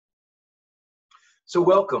So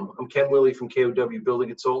welcome. I'm Ken Willey from KOW Building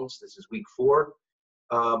Consultants. This is week 4.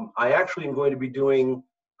 I actually am going to be doing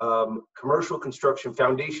commercial construction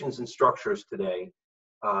foundations and structures today,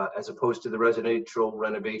 as opposed to the residential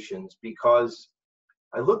renovations, because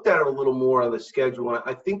I looked at it a little more on the schedule, and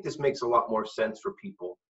I think this makes a lot more sense for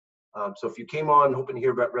people. So if you came on hoping to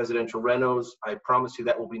hear about residential renos, I promise you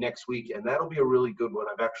that will be next week, and that'll be a really good one.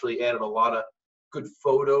 I've actually added a lot of good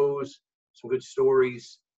photos, some good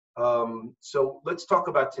stories. So let's talk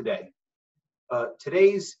about today.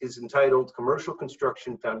 Today's is entitled Commercial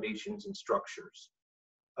Construction Foundations and Structures.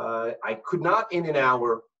 I could not in an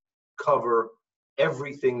hour cover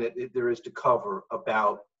everything that there is to cover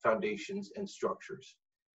about foundations and structures.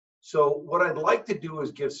 So what I'd like to do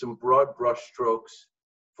is give some broad brush strokes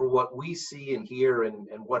for what we see and hear and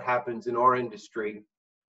what happens in our industry,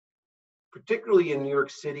 particularly in New York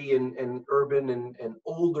City and urban and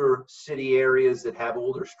older city areas that have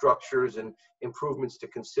older structures and improvements to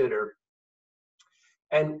consider,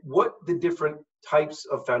 and what the different types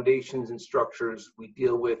of foundations and structures we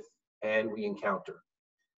deal with and we encounter.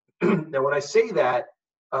 Now, when I say that,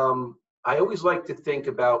 I always like to think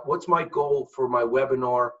about what's my goal for my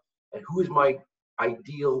webinar and who is my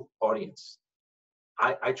ideal audience.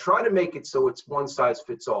 I try to make it so it's one size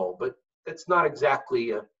fits all, but that's not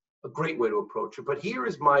exactly a great way to approach it. But here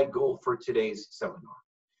is my goal for today's seminar.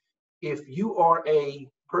 If you are a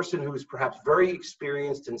person who is perhaps very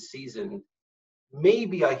experienced and seasoned,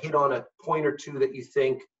 maybe I hit on a point or two that you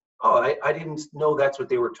think, oh, I didn't know that's what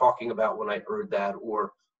they were talking about when I heard that,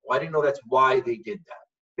 or well, I didn't know that's why they did that.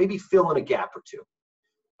 Maybe fill in a gap or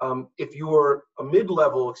two. If you're a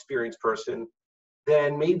mid-level experienced person,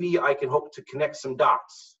 then maybe I can hope to connect some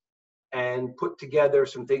dots and put together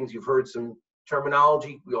some things you've heard, some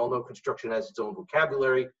terminology. We all know construction has its own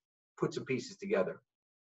vocabulary. Put some pieces together.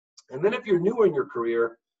 And then if you're newer in your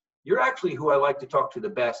career, you're actually who I like to talk to the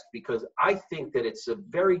best, because I think that it's a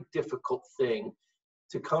very difficult thing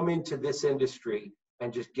to come into this industry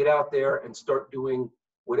and just get out there and start doing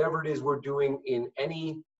whatever it is we're doing in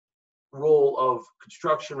any role of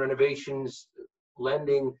construction, renovations,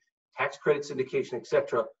 lending, tax credit syndication,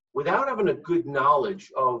 etc., without having a good knowledge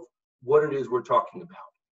of what it is we're talking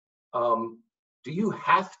about. Do you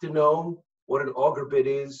have to know what an auger bid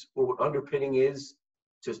is or what underpinning is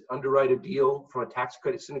to underwrite a deal from a tax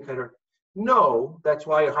credit syndicator? No, that's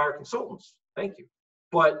why I hire consultants. Thank you.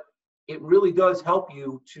 But it really does help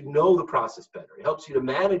you to know the process better. It helps you to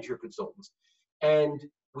manage your consultants. And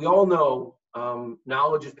we all know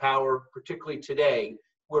knowledge is power, particularly today,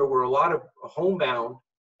 where we're a lot of homebound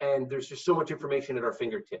and there's just so much information at our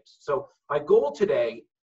fingertips. So my goal today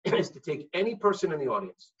is to take any person in the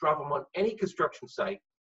audience, drop them on any construction site,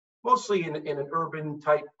 mostly in an urban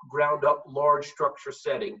type ground up large structure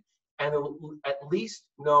setting, and they'll at least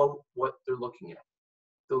know what they're looking at.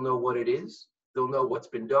 They'll know what it is, they'll know what's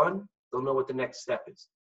been done, they'll know what the next step is.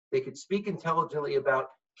 They could speak intelligently about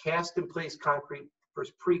cast in place concrete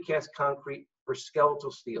versus precast concrete versus skeletal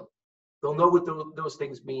steel. They'll know what those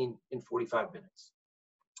things mean in 45 minutes.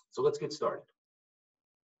 So let's get started.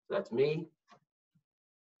 That's me.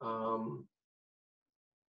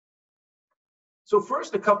 So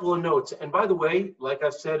first, a couple of notes. And by the way, like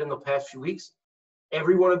I've said in the past few weeks,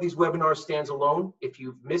 every one of these webinars stands alone. If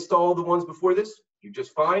you've missed all the ones before this, you're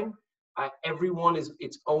just fine. Every one is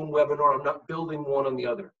its own webinar. I'm not building one on the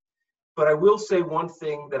other. But I will say one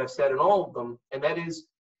thing that I've said in all of them, and that is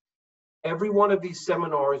every one of these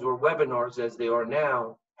seminars or webinars, as they are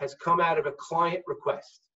now, has come out of a client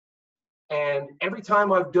request. And every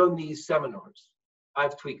time I've done these seminars,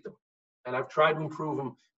 I've tweaked them and I've tried to improve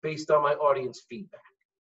them based on my audience feedback.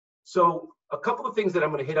 So a couple of things that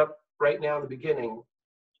I'm going to hit up right now in the beginning.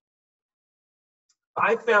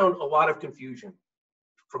 I found a lot of confusion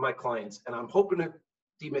for my clients, and I'm hoping to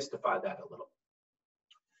demystify that a little.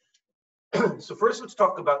 So first, let's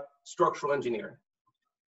talk about structural engineering.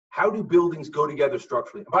 How do buildings go together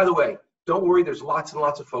structurally? And by the way, don't worry, there's lots and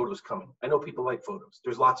lots of photos coming. I know people like photos.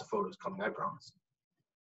 There's lots of photos coming, I promise.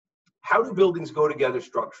 How do buildings go together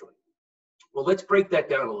structurally? Well, let's break that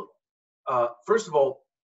down a little. First of all,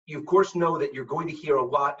 you of course know that you're going to hear a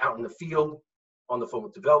lot out in the field, on the phone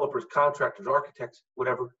with developers, contractors, architects,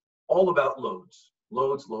 whatever, all about loads.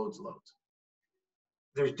 Loads, loads, loads.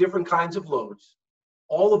 There's different kinds of loads,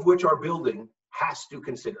 all of which our building has to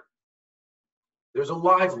consider. There's a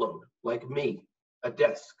live load, like me, a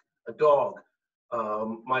desk, a dog,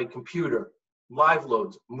 my computer, live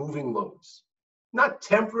loads, moving loads. Not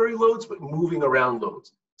temporary loads, but moving around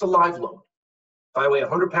loads. It's a live load. If I weigh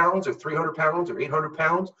 100 pounds or 300 pounds or 800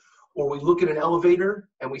 pounds, or we look at an elevator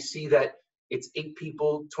and we see that it's 8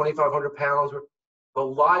 people, 2,500 pounds, the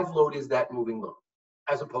live load is that moving load.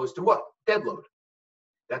 as opposed to what? Dead load.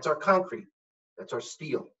 That's our concrete. That's our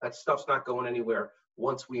steel. That stuff's not going anywhere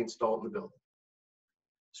once we install it in the building.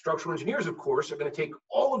 Structural engineers, of course, are going to take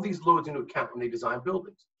all of these loads into account when they design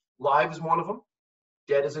buildings. Live is one of them.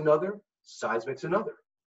 Dead is another. Seismic's another.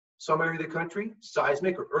 Some area of the country,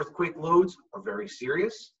 seismic or earthquake loads are very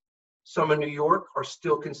serious. Some in New York are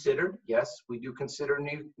still considered. Yes, we do consider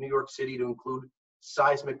New York City to include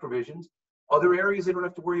seismic provisions. Other areas, they don't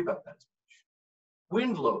have to worry about that as much.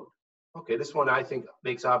 Wind load. Okay, this one I think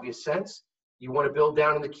makes obvious sense. You want to build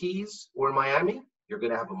down in the Keys or in Miami, you're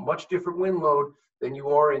going to have a much different wind load than you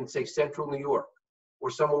are in, say, central New York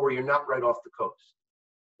or somewhere where you're not right off the coast.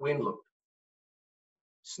 Wind load.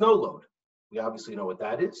 Snow load. We obviously know what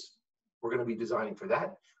that is. We're going to be designing for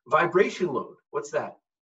that. Vibration load. What's that?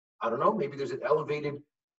 I don't know. Maybe there's an elevated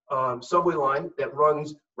subway line that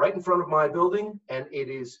runs right in front of my building and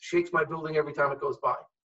it shakes my building every time it goes by.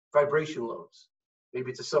 Vibration loads.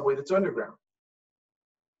 Maybe it's a subway that's underground.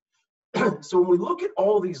 So when we look at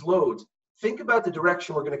all these loads, think about the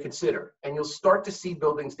direction we're going to consider, and you'll start to see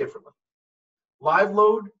buildings differently. Live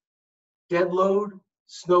load, dead load,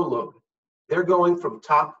 snow load. They're going from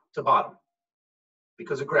top to bottom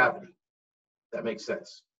because of gravity. That makes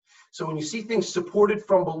sense. So when you see things supported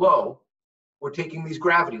from below, we're taking these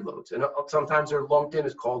gravity loads, and sometimes they're lumped in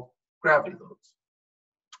as called gravity loads.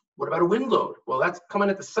 What about a wind load? Well, that's coming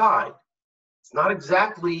at the side. It's not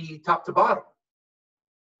exactly top to bottom.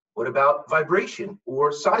 What about vibration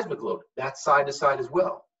or seismic load? That's side to side as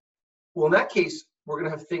well. Well, in that case, we're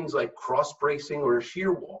going to have things like cross bracing or a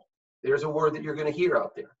shear wall. There's a word that you're going to hear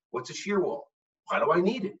out there. What's a shear wall? Why do I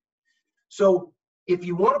need it? So if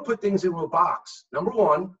you want to put things into a box, number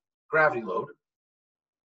one, gravity load.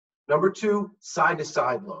 Number two, side to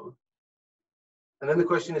side load. And then the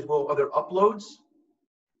question is, well, are there uploads?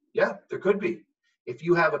 Yeah, there could be. If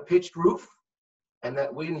you have a pitched roof, and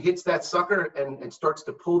that wind hits that sucker and starts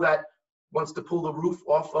to wants to pull the roof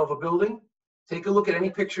off of a building, take a look at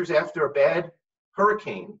any pictures after a bad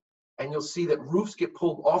hurricane, and you'll see that roofs get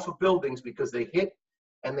pulled off of buildings because they hit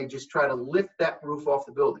and they just try to lift that roof off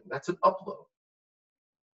the building. That's an upload.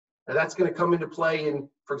 Now that's going to come into play in,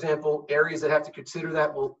 for example, areas that have to consider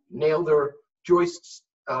that will nail their joists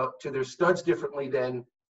to their studs differently than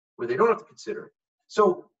where they don't have to consider it.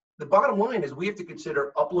 So the bottom line is we have to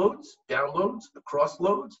consider uploads, downloads, across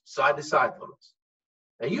loads, side-to-side loads.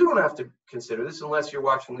 Now, you don't have to consider this unless you're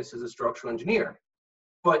watching this as a structural engineer,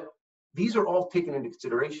 but these are all taken into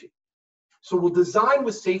consideration. So we'll design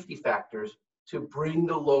with safety factors to bring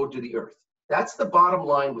the load to the earth. That's the bottom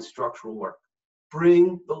line with structural work.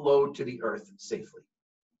 Bring the load to the earth safely.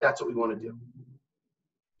 That's what we want to do.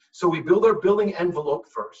 So we build our building envelope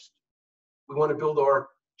first. We want to build our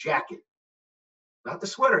jacket. Not the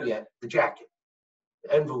sweater yet, the jacket,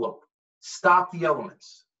 the envelope. Stop the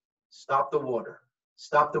elements, stop the water,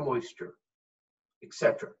 stop the moisture,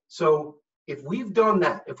 etc. So if we've done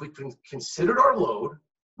that, if we've considered our load,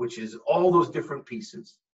 which is all those different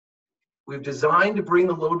pieces, we've designed to bring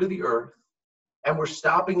the load to the earth, and we're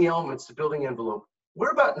stopping the elements, the building envelope,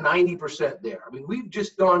 we're about 90% there. I mean, we've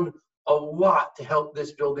just done a lot to help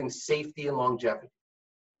this building's safety and longevity.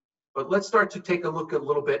 But let's start to take a look a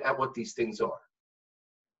little bit at what these things are.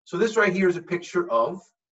 So this right here is a picture of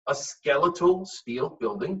a skeletal steel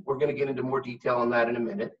building. We're going to get into more detail on that in a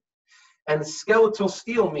minute. And skeletal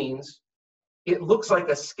steel means it looks like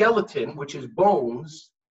a skeleton, which is bones,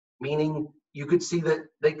 meaning you could see that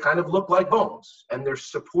they kind of look like bones, and they're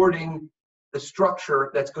supporting the structure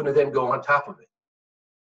that's going to then go on top of it.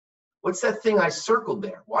 What's that thing I circled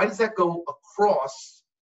there? Why does that go across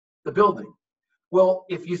the building? Well,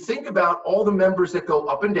 if you think about all the members that go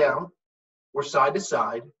up and down, or side to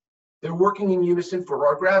side, they're working in unison for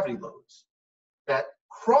our gravity loads. That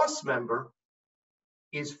cross member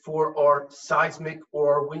is for our seismic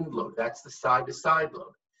or our wind load. That's the side to side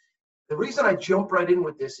load. The reason I jump right in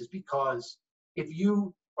with this is because if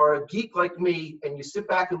you are a geek like me and you sit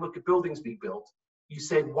back and look at buildings being built, you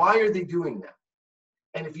say, why are they doing that?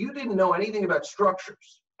 And if you didn't know anything about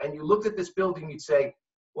structures and you looked at this building, you'd say,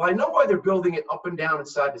 well, I know why they're building it up and down and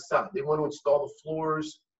side to side. They want to install the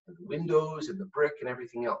floors and the windows and the brick and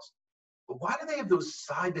everything else. But why do they have those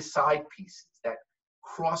side-to-side pieces, that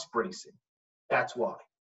cross-bracing? That's why.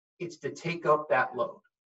 It's to take up that load.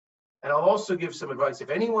 And I'll also give some advice. If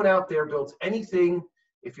anyone out there builds anything,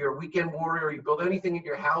 if you're a weekend warrior, you build anything at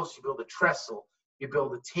your house, you build a trestle, you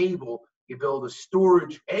build a table, you build a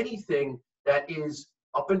storage, anything that is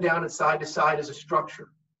up and down and side to side as a structure,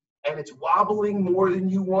 and it's wobbling more than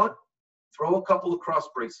you want, throw a couple of cross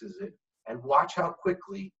braces in and watch how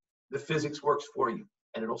quickly the physics works for you,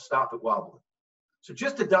 and it'll stop it wobbling. So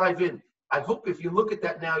just to dive in, I hope if you look at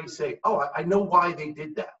that now, you say, oh, I know why they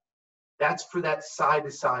did that. That's for that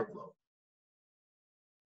side-to-side load.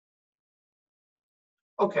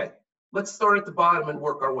 Okay, let's start at the bottom and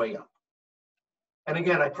work our way up. And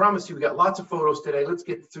again, I promise you, we got lots of photos today. Let's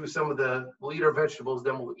get through some of we'll eat our vegetables,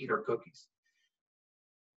 then we'll eat our cookies.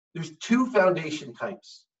 There's two foundation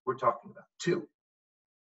types we're talking about, two.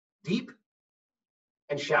 Deep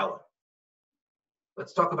and shallow.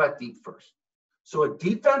 Let's talk about deep first. So a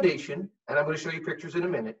deep foundation, and I'm going to show you pictures in a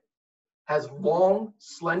minute, has long,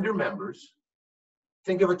 slender members.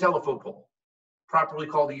 Think of a telephone pole, properly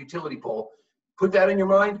called a utility pole. Put that in your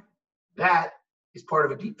mind. That is part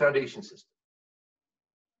of a deep foundation system.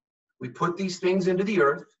 We put these things into the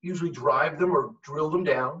earth, usually drive them or drill them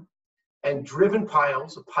down, and driven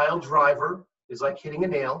piles, a pile driver is like hitting a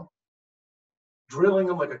nail. Drilling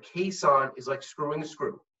them like a caisson is like screwing a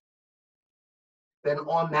screw. Then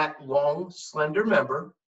on that long, slender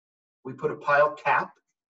member, we put a pile cap,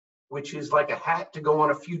 which is like a hat to go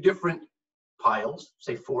on a few different piles,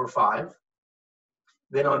 say 4 or 5.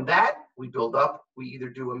 Then on that, we build up. We either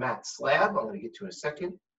do a mat slab, I'm going to get to in a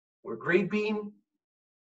second, or a grade beam.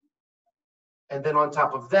 And then on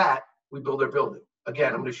top of that, we build our building.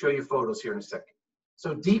 Again, I'm going to show you photos here in a second.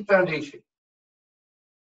 So deep foundation.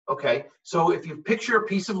 Okay, so if you picture a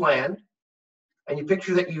piece of land, and you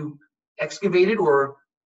picture that you excavated or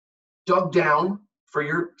dug down for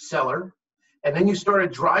your cellar, and then you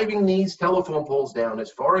started driving these telephone poles down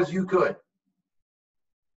as far as you could.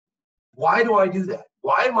 Why do I do that?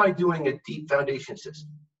 Why am I doing a deep foundation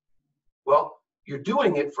system? Well, you're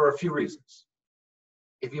doing it for a few reasons.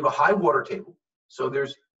 If you have a high water table, so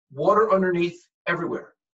there's water underneath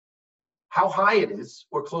everywhere. How high it is,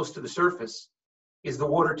 or close to the surface, is the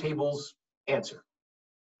water table's answer.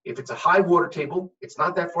 If it's a high water table, it's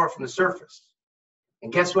not that far from the surface.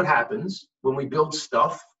 And guess what happens when we build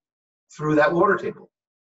stuff through that water table?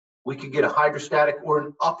 We could get a hydrostatic or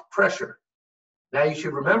an up pressure. Now you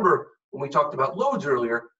should remember when we talked about loads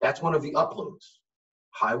earlier, that's one of the uploads,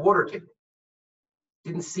 high water table.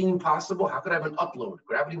 Didn't seem possible. How could I have an upload?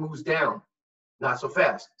 Gravity moves down, not so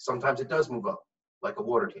fast. Sometimes it does move up, like a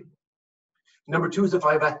water table. Number 2 is if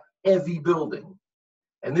I have a heavy building,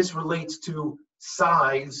 and this relates to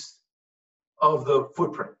size of the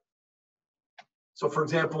footprint. So for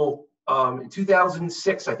example, in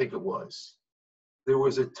 2006, I think it was, there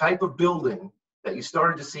was a type of building that you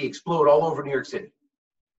started to see explode all over New York City,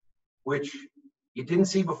 which you didn't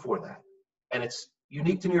see before that. And it's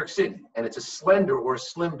unique to New York City, and it's a slender or a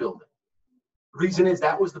slim building. The reason is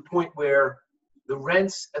that was the point where the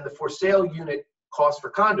rents and the for sale unit cost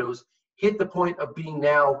for condos hit the point of being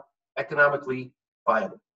now economically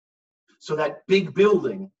viable. So that big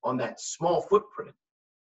building on that small footprint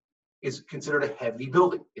is considered a heavy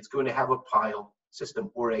building. It's going to have a pile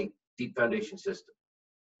system or a deep foundation system.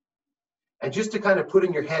 And just to kind of put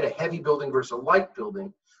in your head a heavy building versus a light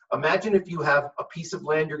building, imagine if you have a piece of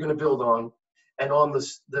land you're going to build on, and on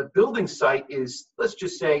the building site is, let's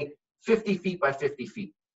just say, 50 feet by 50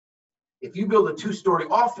 feet. If you build a 2-story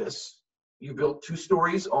office, you built 2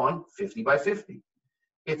 stories on 50 by 50.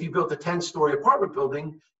 If you built a 10-story apartment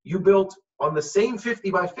building, you built on the same 50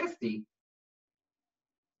 by 50,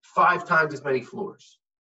 5 times as many floors.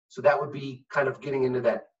 So that would be kind of getting into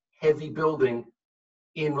that heavy building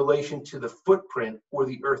in relation to the footprint or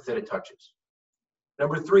the earth that it touches.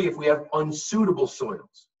 Number 3, if we have unsuitable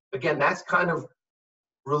soils. Again, that's kind of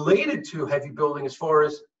related to heavy building as far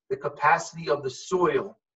as the capacity of the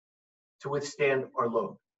soil to withstand our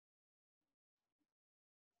load.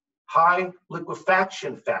 High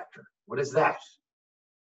liquefaction factor. What is that?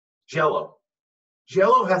 Jello.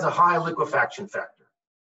 Jello has a high liquefaction factor.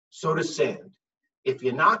 So does sand. If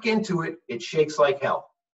you knock into it, it shakes like hell.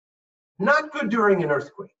 Not good during an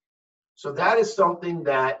earthquake. So that is something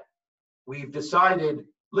that we've decided,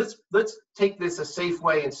 let's take this a safe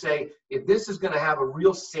way and say, if this is going to have a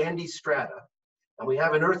real sandy strata and we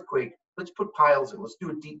have an earthquake, let's put piles in. Let's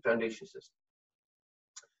do a deep foundation system.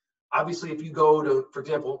 Obviously, if you go to, for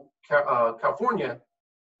example, California,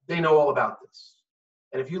 they know all about this.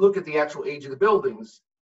 And if you look at the actual age of the buildings,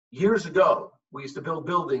 years ago, we used to build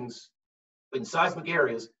buildings in seismic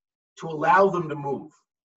areas to allow them to move.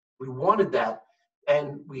 We wanted that,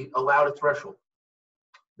 and we allowed a threshold.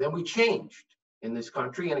 Then we changed in this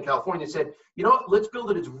country and in California and said, you know what, let's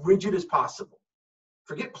build it as rigid as possible.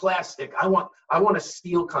 Forget plastic. I want a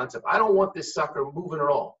steel concept. I don't want this sucker moving at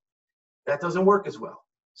all. That doesn't work as well.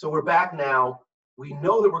 So we're back now. We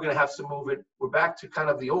know that we're going to have some movement. We're back to kind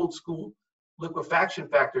of the old school liquefaction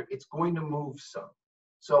factor. It's going to move some.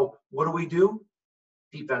 So what do?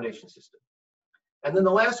 Deep foundation system. And then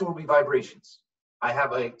the last one will be vibrations. I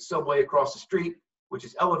have a subway across the street, which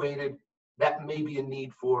is elevated. That may be a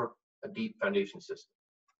need for a deep foundation system.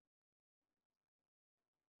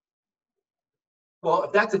 Well,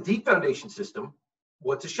 if that's a deep foundation system,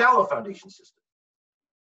 what's a shallow foundation system?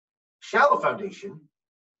 Shallow foundation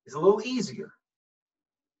is a little easier.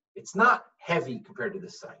 It's not heavy compared to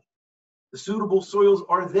this site. The suitable soils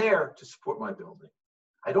are there to support my building.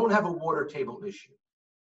 I don't have a water table issue.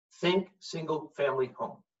 Think single family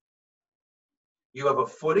home. You have a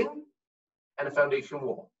footing and a foundation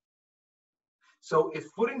wall. So if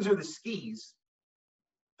footings are the skis,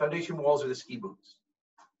 foundation walls are the ski boots.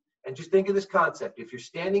 And just think of this concept. If you're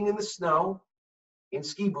standing in the snow in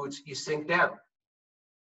ski boots, you sink down.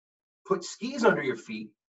 Put skis under your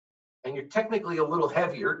feet, and you're technically a little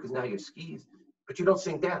heavier because now you have skis, but you don't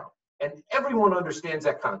sink down. And everyone understands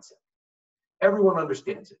that concept. Everyone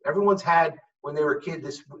understands it. Everyone's had, when they were a kid,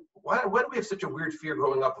 this, why do we have such a weird fear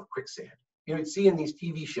growing up of quicksand? You know, you'd see in these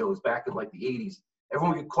TV shows back in like the 80s,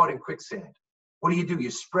 everyone would get caught in quicksand. What do? You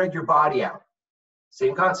spread your body out.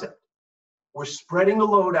 Same concept. We're spreading the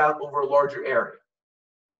load out over a larger area.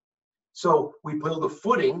 So we build a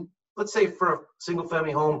footing, let's say for a single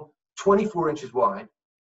family home, 24 inches wide.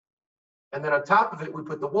 And then on top of it, we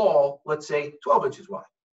put the wall, let's say 12 inches wide.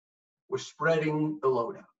 We're spreading the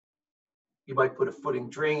load out. You might put a footing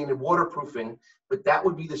drain and waterproofing, but that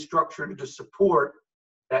would be the structure to just support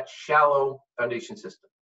that shallow foundation system.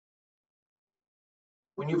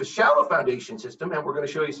 When you have a shallow foundation system, and we're going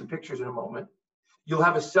to show you some pictures in a moment, you'll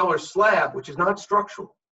have a cellar slab, which is not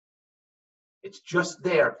structural. It's just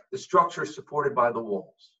there. The structure is supported by the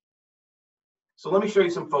walls. So let me show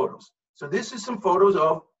you some photos. So this is some photos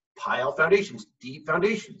of pile foundations, deep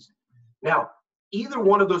foundations. Now, either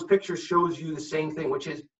one of those pictures shows you the same thing, which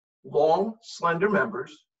is long, slender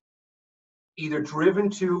members, either driven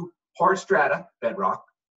to hard strata, bedrock,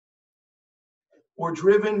 or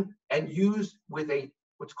driven and used with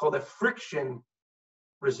what's called a friction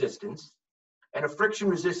resistance. And a friction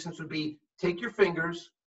resistance would be take your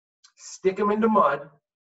fingers, stick them into mud,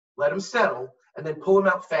 let them settle, and then pull them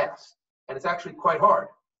out fast. And it's actually quite hard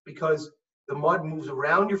because the mud moves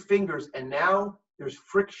around your fingers and now there's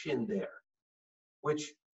friction there,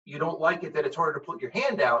 which you don't like it that it's harder to put your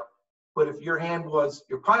hand out, but if your hand was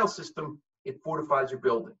your pile system, it fortifies your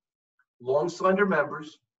building. Long, slender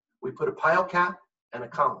members, we put a pile cap and a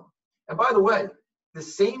column. And by the way, the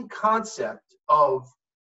same concept of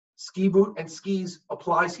ski boot and skis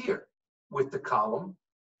applies here with the column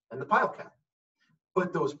and the pile cap.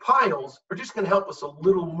 But those piles are just going to help us a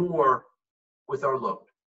little more with our load.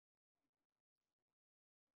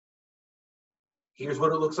 Here's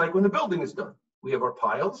what it looks like when the building is done. We have our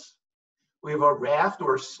piles, we have our raft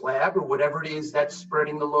or slab or whatever it is that's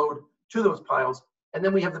spreading the load to those piles, and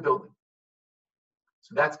then we have the building.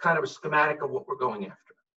 So that's kind of a schematic of what we're going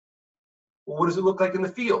after. Well, what does it look like in the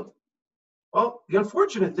field? Well, the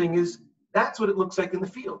unfortunate thing is that's what it looks like in the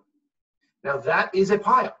field. Now that is a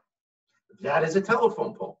pile. That is a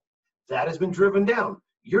telephone pole. That has been driven down.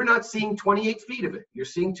 You're not seeing 28 feet of it. You're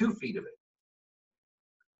seeing 2 feet of it.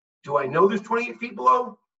 Do I know there's 28 feet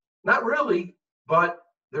below? Not really, but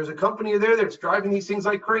there's a company there that's driving these things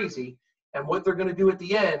like crazy. And what they're going to do at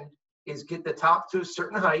the end is get the top to a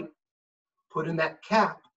certain height, put in that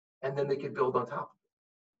cap, and then they can build on top of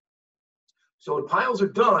it. So when piles are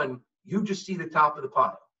done, you just see the top of the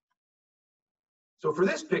pile. So for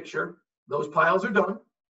this picture, those piles are done.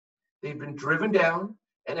 They've been driven down.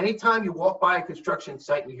 And anytime you walk by a construction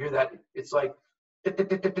site and you hear that, it's like,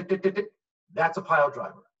 that's a pile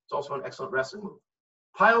driver. It's also an excellent wrestling move.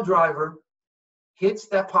 Pile driver hits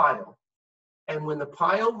that pile. And when the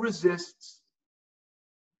pile resists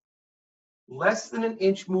less than an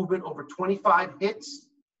inch movement over 25 hits,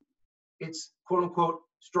 it's quote unquote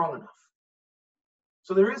strong enough.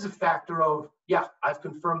 So there is a factor of, yeah, I've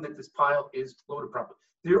confirmed that this pile is loaded properly.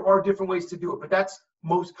 There are different ways to do it, but that's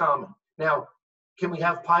most common. Now, can we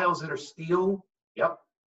have piles that are steel? Yep.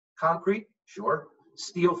 Concrete? Sure.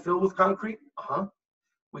 Steel filled with concrete? Uh-huh.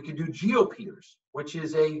 We could do geopiers, which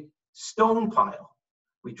is a stone pile.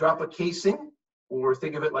 We drop a casing, or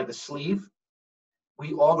think of it like a sleeve.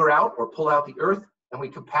 We auger out or pull out the earth, and we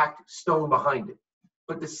compact stone behind it.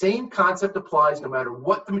 But the same concept applies no matter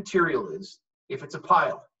what the material is. If it's a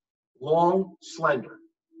pile, long, slender,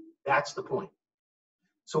 that's the point.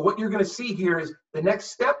 So what you're going to see here is the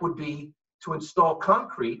next step would be to install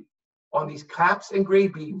concrete on these caps and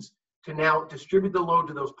grade beams to now distribute the load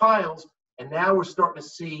to those piles. And now we're starting to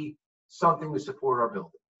see something to support our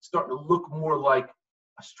building. It's starting to look more like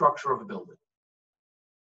a structure of a building.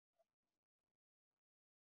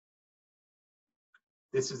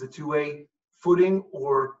 This is a two-way footing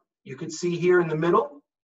or You could see here in the middle,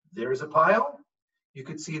 there's a pile. You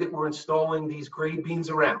could see that we're installing these grade beams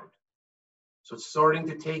around. So it's starting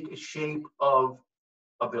to take a shape of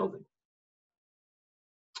a building.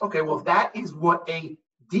 Okay, well, if that is what a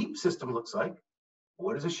deep system looks like,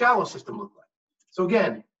 what does a shallow system look like? So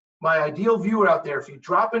again, my ideal viewer out there, if you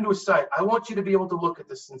drop into a site, I want you to be able to look at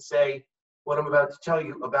this and say what I'm about to tell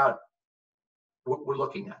you about what we're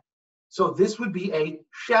looking at. So this would be a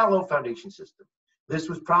shallow foundation system. This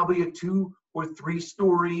was probably a 2 or 3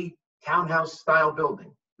 story townhouse style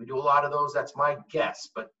building. We do a lot of those, that's my guess,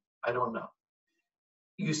 but I don't know.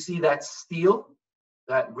 You see that steel,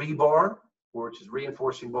 that rebar, which is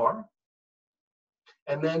reinforcing bar.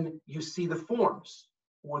 And then you see the forms,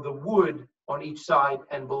 or the wood on each side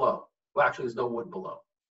and below. Well, actually, there's no wood below.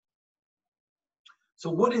 So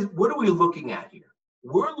what are we looking at here?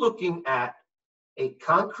 We're looking at a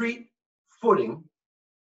concrete footing.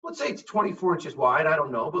 Let's say it's 24 inches wide. I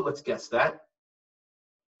don't know, but let's guess that.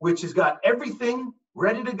 Which has got everything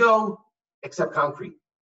ready to go except concrete.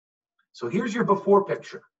 So here's your before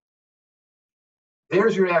picture.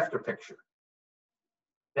 There's your after picture.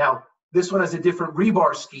 Now, this one has a different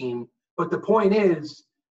rebar scheme, but the point is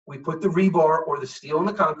we put the rebar or the steel in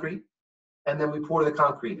the concrete, and then we pour the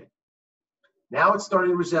concrete in. Now it's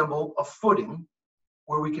starting to resemble a footing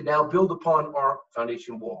where we can now build upon our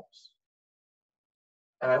foundation walls.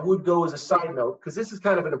 And I would go as a side note, because this is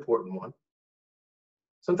kind of an important one.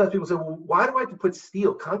 Sometimes people say, well, why do I have to put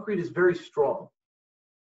steel? Concrete is very strong.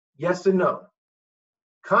 Yes and no.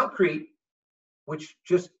 Concrete, which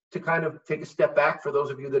just to kind of take a step back for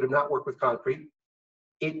those of you that have not worked with concrete,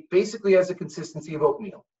 it basically has a consistency of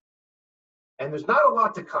oatmeal. And there's not a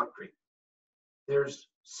lot to concrete. There's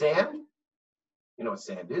sand, you know what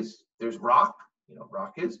sand is. There's rock, you know what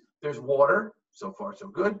rock is. There's water, so far so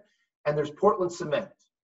good. And there's Portland cement.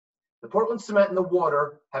 The Portland cement and the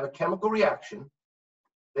water have a chemical reaction.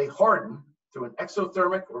 They harden through an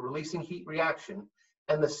exothermic or releasing heat reaction,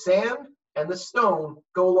 and the sand and the stone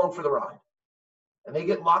go along for the ride. And they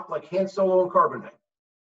get locked like Han Solo and carbonite.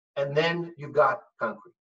 And then you've got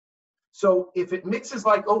concrete. So if it mixes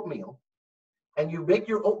like oatmeal, and you make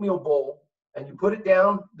your oatmeal bowl, and you put it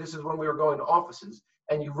down, this is when we were going to offices,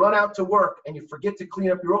 and you run out to work, and you forget to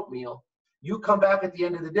clean up your oatmeal, you come back at the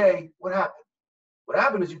end of the day, what happened? What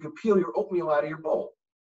happened is you can peel your oatmeal out of your bowl.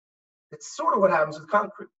 It's sort of what happens with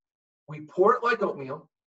concrete. We pour it like oatmeal.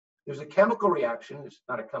 There's a chemical reaction. There's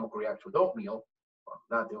not a chemical reaction with oatmeal, well,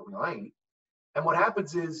 not the oatmeal I eat. And what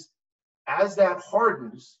happens is, as that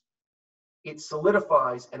hardens, it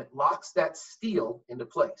solidifies and it locks that steel into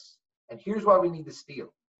place. And here's why we need the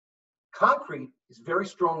steel. Concrete is very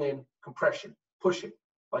strong in compression, pushing,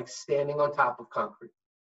 like standing on top of concrete.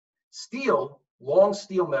 Steel, long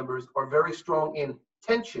steel members, are very strong in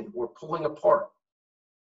tension or pulling apart.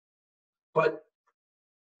 But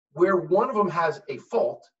where one of them has a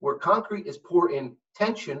fault, where concrete is poor in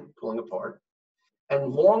tension, pulling apart,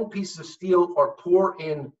 and long pieces of steel are poor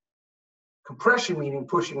in compression, meaning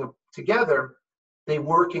pushing them together, they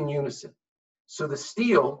work in unison. So the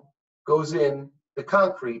steel goes in the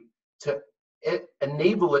concrete to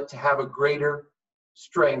enable it to have a greater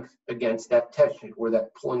strength against that tension or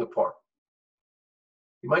that pulling apart.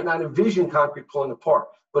 You might not envision concrete pulling apart,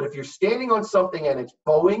 but if you're standing on something and it's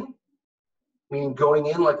bowing, meaning going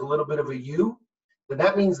in like a little bit of a U, then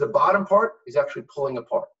that means the bottom part is actually pulling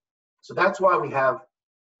apart. So that's why we have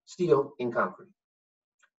steel in concrete.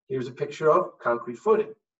 Here's a picture of concrete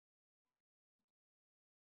footing.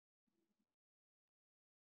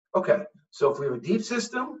 Okay, so if we have a deep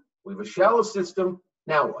system, we have a shallow system,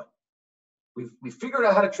 now what? We've figured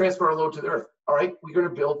out how to transfer our load to the earth. All right, we're going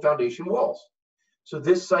to build foundation walls. So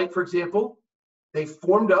this site, for example, they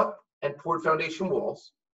formed up and poured foundation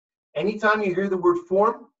walls. Anytime you hear the word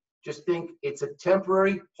form, just think it's a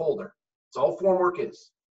temporary holder. That's all form work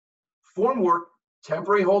is. Form work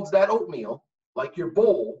temporarily holds that oatmeal, like your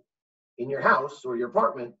bowl in your house or your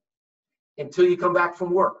apartment, until you come back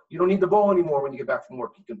from work. You don't need the bowl anymore when you get back from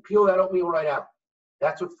work. You can peel that oatmeal right out.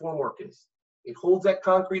 That's what form work is. It holds that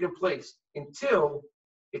concrete in place until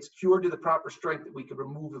it's cured to the proper strength that we can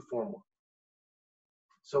remove the form work.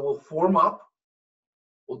 So we'll form up,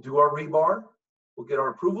 we'll do our rebar, we'll get our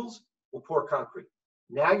approvals, we'll pour concrete.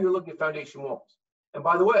 Now you're looking at foundation walls. And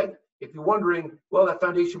by the way, if you're wondering, well, that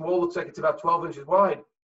foundation wall looks like it's about 12 inches wide,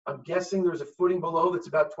 I'm guessing there's a footing below that's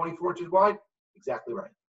about 24 inches wide. Exactly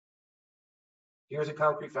right. Here's a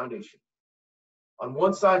concrete foundation. On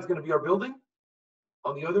one side is going to be our building.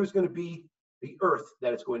 On the other is going to be the earth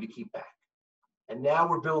that it's going to keep back. And now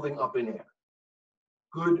we're building up in air.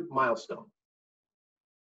 Good milestone.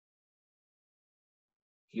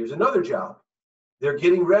 Here's another job. They're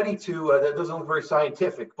getting ready to, that doesn't look very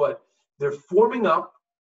scientific, but they're forming up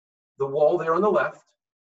the wall there on the left.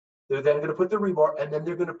 They're then going to put the rebar, and then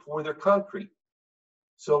they're going to pour their concrete.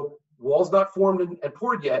 So wall's not formed and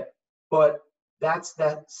poured yet, but that's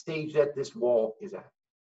that stage that this wall is at.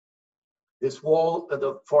 This wall,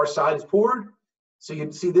 the far side is poured. So you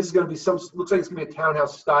can see this is going to be looks like it's going to be a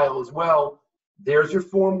townhouse style as well. There's your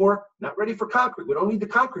formwork, not ready for concrete. We don't need the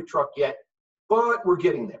concrete truck yet, but we're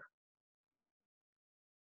getting there.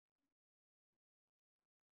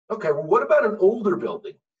 Okay, well, what about an older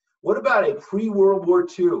building? What about a pre-World War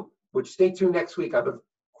II, which stay tuned next week. I have a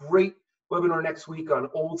great webinar next week on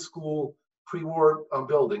old school pre-war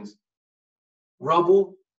buildings.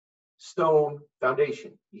 Rubble, stone,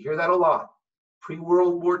 foundation. You hear that a lot.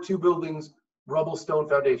 Pre-World War II buildings, rubble, stone,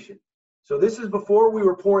 foundation. So this is before we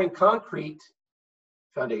were pouring concrete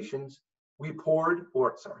foundations. We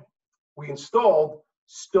installed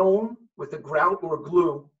stone with a grout or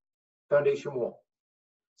glue foundation wall.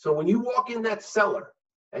 So when you walk in that cellar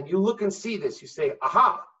and you look and see this, you say,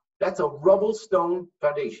 aha, that's a rubble stone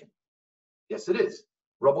foundation. Yes, it is.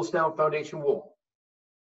 Rubble stone foundation wall.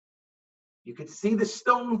 You can see the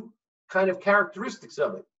stone kind of characteristics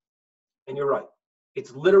of it. And you're right.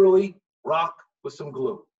 It's literally rock with some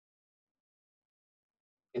glue.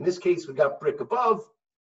 In this case, we got brick above,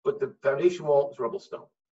 but the foundation wall is rubble stone.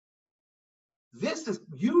 This is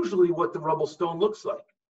usually what the rubble stone looks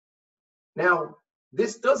like. Now,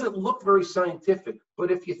 this doesn't look very scientific,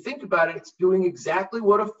 but if you think about it, it's doing exactly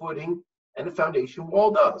what a footing and a foundation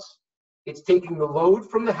wall does. It's taking the load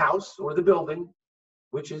from the house or the building,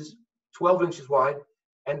 which is 12 inches wide,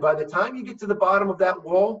 and by the time you get to the bottom of that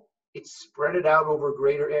wall, it's spread it out over a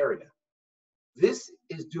greater area. This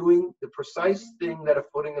is doing the precise thing that a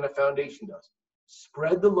footing and a foundation does.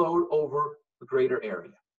 Spread the load over a greater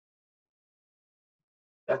area.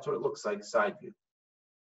 That's what it looks like side view.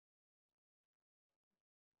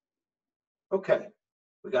 Okay,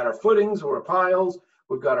 we got our footings or our piles,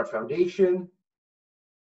 we've got our foundation.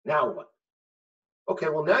 Now what? Okay,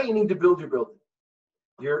 well now you need to build your building.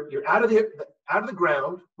 You're out of the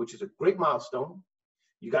ground, which is a great milestone.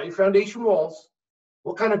 You got your foundation walls.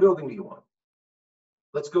 What kind of building do you want?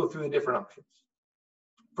 Let's go through the different options.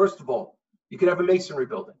 First of all, you could have a masonry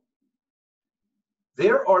building.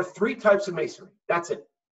 There are 3 types of masonry. That's it.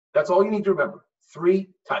 That's all you need to remember. 3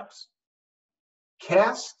 types.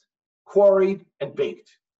 Cast, quarried, and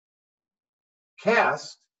baked.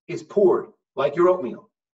 Cast is poured, like your oatmeal.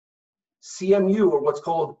 CMU, or what's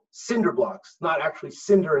called cinder blocks. Not actually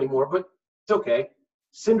cinder anymore, but it's okay.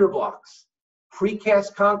 Cinder blocks.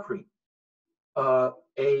 Precast concrete. A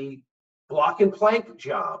block and plank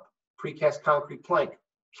job. Precast concrete plank.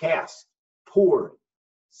 Cast. Poured.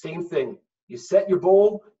 Same thing. You set your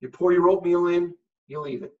bowl, you pour your oatmeal in, you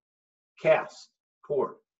leave it. Cast.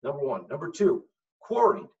 Poured. Number 1. Number 2.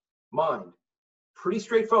 Quarried. Mined. Pretty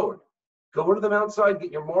straightforward. Go to the mountainside,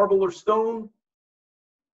 get your marble or stone,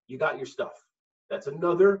 you got your stuff. That's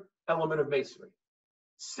another element of masonry.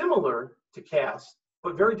 Similar to cast,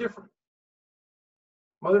 but very different.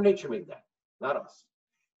 Mother Nature made that, not us.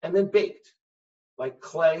 And then baked, like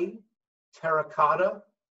clay, terracotta,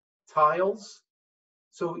 tiles.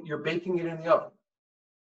 So you're baking it in the oven.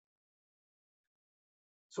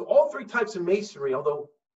 So all 3 types of masonry, although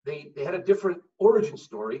they had a different origin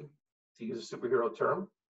story, to use a superhero term,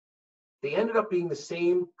 they ended up being the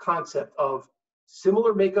same concept of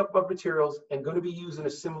similar makeup of materials and going to be used in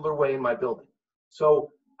a similar way in my building.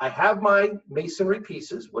 So I have my masonry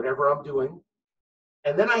pieces, whatever I'm doing,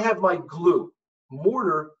 and then I have my glue.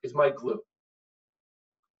 Mortar is my glue.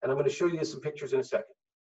 And I'm going to show you some pictures in a second.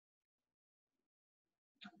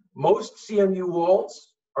 Most CMU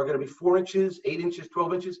walls are going to be 4 inches, 8 inches,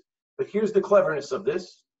 12 inches. But here's the cleverness of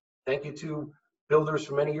this. Thank you to builders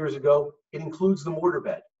from many years ago. It includes the mortar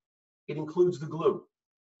bed. It includes the glue,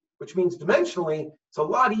 which means dimensionally, it's a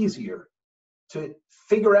lot easier to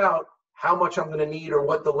figure out how much I'm going to need or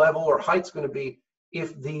what the level or height's going to be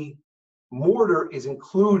if the mortar is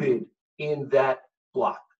included in that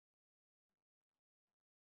block.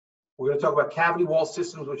 We're going to talk about cavity wall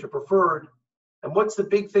systems, which are preferred. And what's the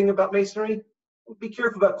big thing about masonry? Be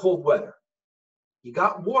careful about cold weather. You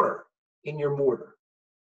got water in your mortar.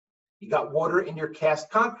 You got water in your cast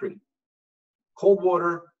concrete. Cold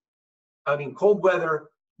weather,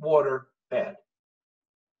 water, bad.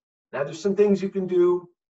 Now there's some things you can do.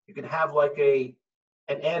 You can have like an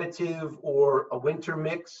additive or a winter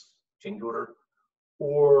mix, change order,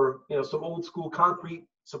 or some old school concrete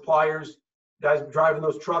suppliers. Guys driving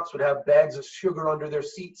those trucks would have bags of sugar under their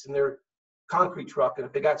seats in their concrete truck, and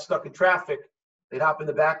if they got stuck in traffic, they'd hop in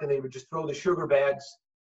the back and they would just throw the sugar bags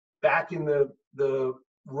back in the the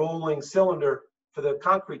rolling cylinder for the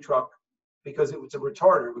concrete truck because it was a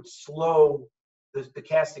retarder. It would slow the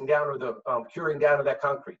casting down or the curing down of that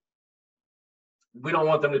concrete. We don't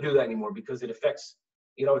want them to do that anymore because it affects,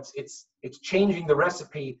 you know, it's changing the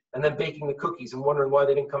recipe and then baking the cookies and wondering why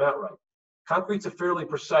they didn't come out right. Concrete's a fairly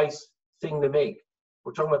precise thing to make.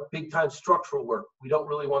 We're talking about big time structural work. We don't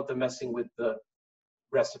really want them messing with the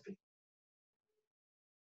recipe.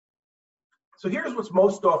 So here's what's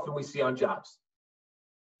most often we see on jobs.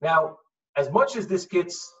 Now, as much as this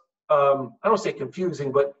gets, I don't say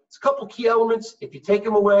confusing, but it's a couple key elements. If you take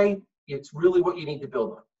them away, it's really what you need to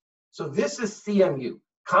build on. So this is CMU,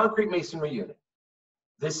 concrete masonry unit.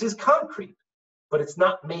 This is concrete, but it's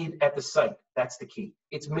not made at the site. That's the key.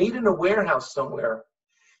 It's made in a warehouse somewhere,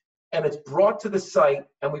 and it's brought to the site,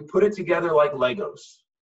 and we put it together like Legos.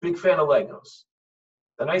 Big fan of Legos.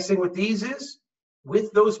 The nice thing with these is,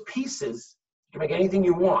 with those pieces, you can make anything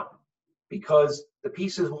you want because the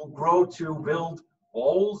pieces will grow to build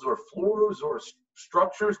walls or floors or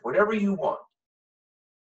structures, whatever you want.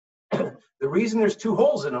 The reason there's two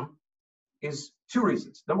holes in them is two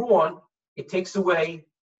reasons. Number one, it takes away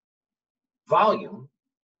volume,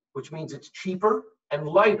 which means it's cheaper and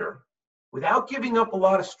lighter without giving up a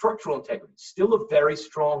lot of structural integrity. Still a very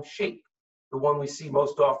strong shape, the one we see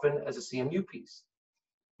most often as a CMU piece.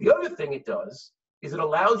 The other thing it does is it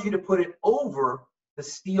allows you to put it over the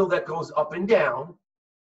steel that goes up and down,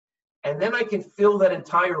 and then I can fill that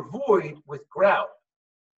entire void with grout,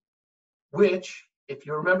 which, if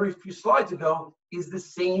you remember a few slides ago, is the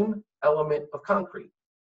same element of concrete.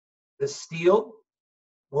 The steel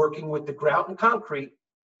working with the grout and concrete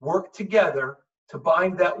work together to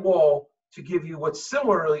bind that wall to give you what's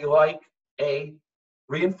similarly like a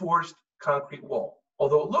reinforced concrete wall.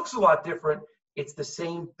 Although it looks a lot different, it's the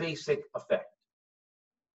same basic effect.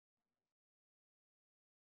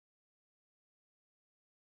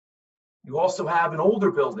 You also have in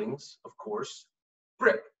older buildings, of course,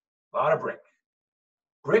 brick, a lot of brick.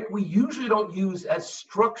 Brick we usually don't use as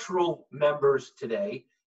structural members today.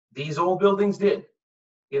 These old buildings did.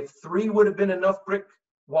 If 3 would have been enough brick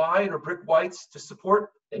wide or brick whites to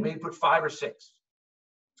support, they may put 5 or 6.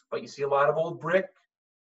 But you see a lot of old brick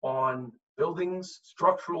on buildings,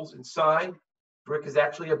 structurals inside. Brick is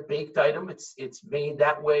actually a baked item. It's made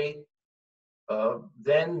that way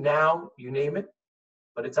then, now, you name it.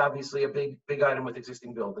 But it's obviously a big item with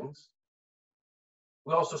existing buildings.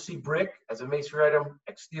 We also see brick as a masonry item,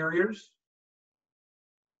 exteriors,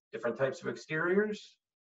 different types of exteriors.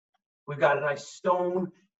 We've got a nice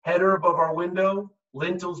stone header above our window,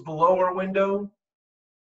 lintels below our window.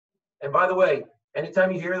 And by the way,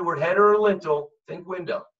 anytime you hear the word header or lintel, think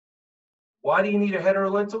window. Why do you need a header or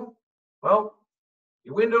lintel? Well,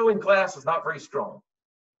 your window in glass is not very strong.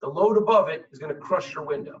 The load above it is going to crush your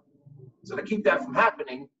window. So to keep that from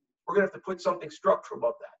happening, we're going to have to put something structural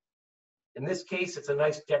above that. In this case, it's a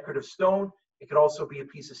nice decorative stone. It could also be a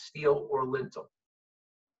piece of steel or lintel.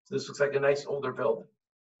 So this looks like a nice older building.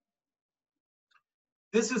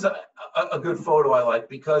 This is a good photo I like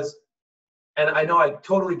because, and I know I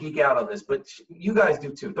totally geek out on this, but you guys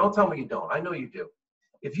do too. Don't tell me you don't. I know you do.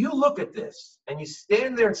 If you look at this and you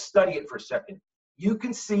stand there and study it for a second, you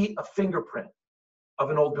can see a fingerprint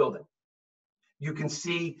of an old building. You can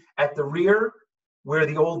see at the rear where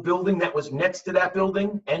the old building that was next to that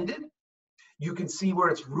building ended. You can see where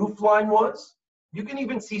its roof line was. You can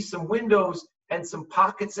even see some windows and some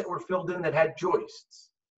pockets that were filled in that had joists.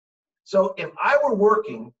 So if I were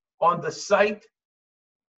working on the site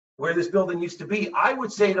where this building used to be, I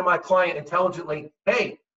would say to my client intelligently,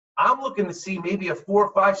 hey, I'm looking to see maybe a 4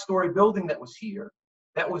 or 5 story building that was here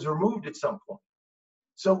that was removed at some point.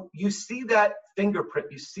 So you see that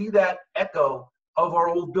fingerprint, you see that echo of our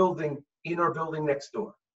old building in our building next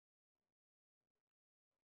door.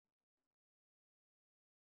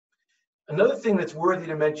 Another thing that's worthy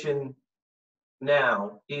to mention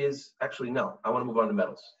now is, actually, no, I want to move on to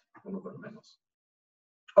metals.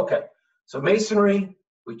 Okay, so masonry,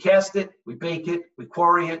 we cast it, we bake it, we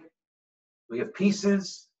quarry it, we have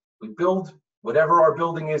pieces, we build whatever our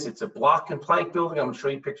building is. It's a block and plank building. I'm going to show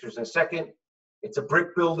you pictures in a second. It's a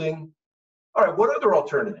brick building. All right, what other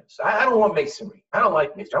alternatives? I don't want masonry. I don't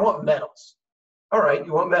like masonry. I want metals. All right,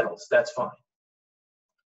 you want metals. That's fine.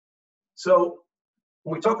 So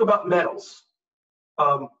when we talk about metals,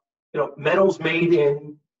 metals made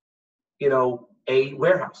in, a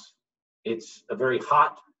warehouse. It's a very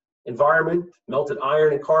hot environment, melted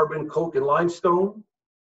iron and carbon, coke and limestone.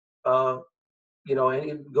 And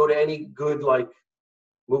you go to any good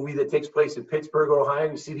movie that takes place in Pittsburgh, Ohio,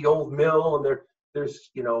 you see the old mill, and there's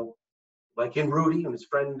like in Rudy, and his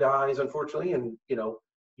friend dies, unfortunately, and you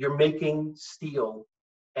you're making steel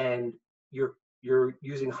and you're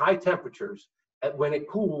using high temperatures. And when it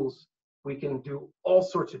cools, we can do all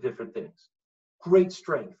sorts of different things. Great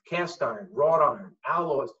strength, cast iron, wrought iron,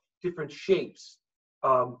 alloys, different shapes,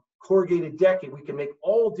 corrugated decking. We can make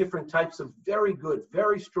all different types of very good,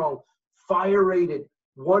 very strong, fire-rated,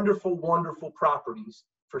 wonderful, wonderful properties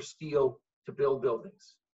for steel to build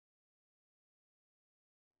buildings.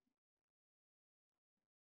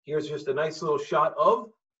 Here's just a nice little shot of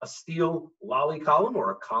a steel lolly column or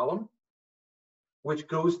a column, which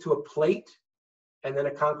goes to a plate and then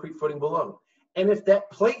a concrete footing below. And if that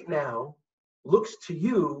plate now looks to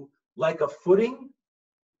you like a footing,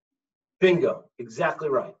 bingo, exactly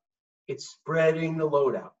right. It's spreading the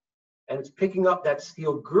load out and it's picking up that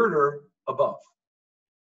steel girder above.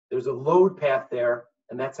 There's a load path there,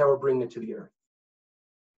 and that's how we're bringing it to the earth.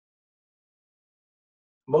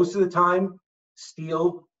 Most of the time,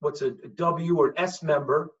 steel, what's a W or S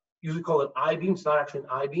member, usually called an I-beam. It's not actually an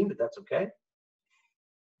I-beam, but that's okay.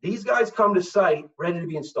 These guys come to site ready to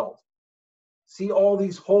be installed. See all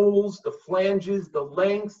these holes, the flanges, the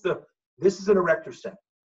length. This is an erector set.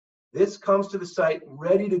 This comes to the site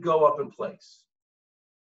ready to go up in place.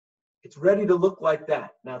 It's ready to look like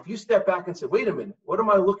that. Now, if you step back and say, wait a minute, what am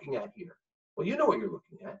I looking at here? Well, you know what you're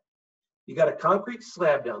looking at. You got a concrete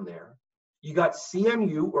slab down there. You got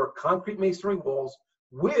CMU or concrete masonry walls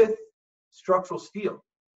with structural steel.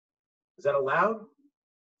 Is that allowed?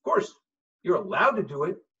 Of course, you're allowed to do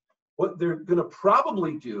it. What they're going to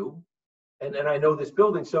probably do, and I know this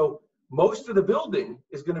building, so most of the building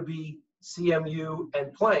is going to be CMU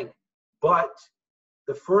and plank, but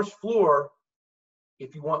the first floor,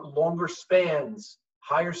 if you want longer spans,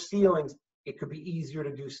 higher ceilings, it could be easier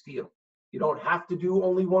to do steel. You don't have to do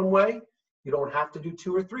only one way. You don't have to do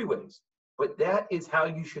 2 or 3 ways. But that is how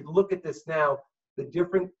you should look at this now, the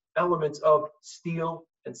different elements of steel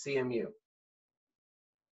and CMU.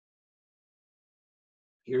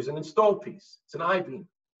 Here's an installed piece. It's an I-beam.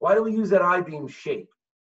 Why do we use that I-beam shape?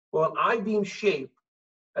 Well, an I-beam shape,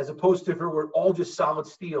 as opposed to if it were all just solid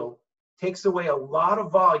steel, takes away a lot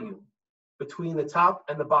of volume between the top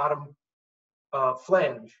and the bottom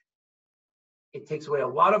flange. It takes away a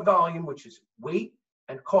lot of volume, which is weight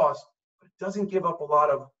and cost, but it doesn't give up a lot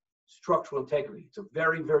of structural integrity. It's a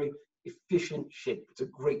very, very efficient shape. It's a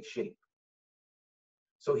great shape.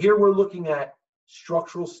 So here we're looking at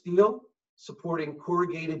structural steel supporting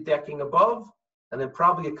corrugated decking above, and then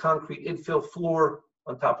probably a concrete infill floor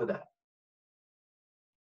on top of that.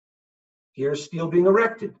 Here's steel being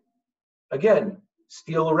erected. Again,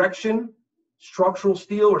 steel erection, structural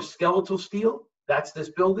steel or skeletal steel, that's this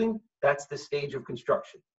building, that's the stage of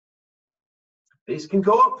construction. These can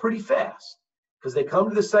go up pretty fast because they come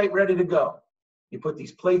to the site ready to go. You put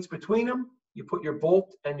these plates between them, you put your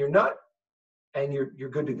bolt and your nut, and you're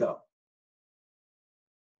good to go.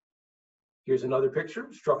 Here's another picture,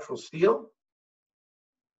 structural steel.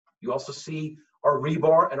 You also see our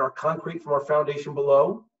rebar and our concrete from our foundation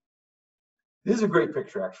below. This is a great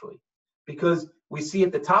picture, actually, because we see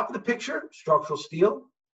at the top of the picture, structural steel.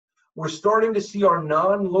 We're starting to see our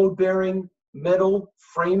non-load-bearing metal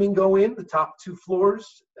framing go in, the top 2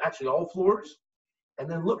 floors, actually all floors. And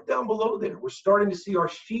then look down below there. We're starting to see our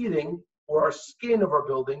sheathing or our skin of our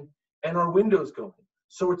building and our windows go in.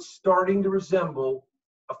 So it's starting to resemble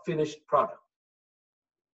a finished product.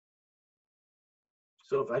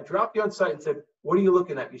 So if I dropped you on site and said, what are you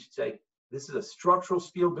looking at? You should say, this is a structural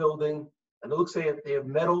steel building, and it looks like they have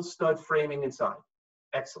metal stud framing inside.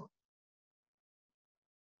 Excellent.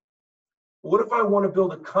 What if I want to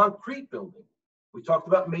build a concrete building? We talked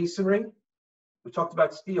about masonry. We talked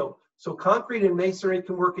about steel. So concrete and masonry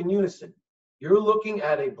can work in unison. You're looking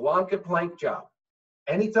at a block and plank job.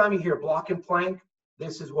 Anytime you hear block and plank,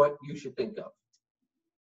 this is what you should think of.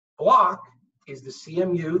 Block is the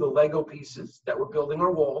CMU, the Lego pieces that we're building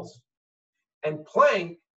our walls. And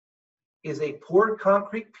plank is a poured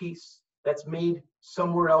concrete piece that's made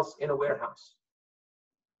somewhere else in a warehouse.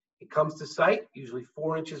 It comes to site, usually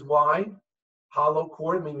 4 inches wide, hollow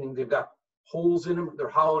core, meaning they've got holes in them. They're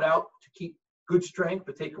hollowed out to keep good strength,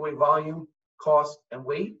 but take away volume, cost, and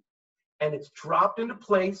weight. And it's dropped into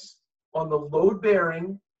place on the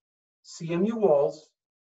load-bearing CMU walls,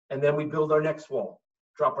 and then we build our next wall,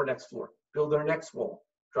 drop our next floor, build our next wall,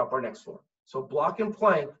 drop our next floor. So block and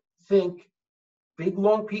plank, think big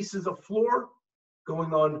long pieces of floor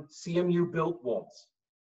going on CMU built walls.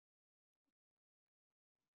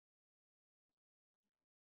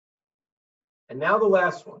 And now the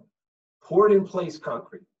last one, poured in place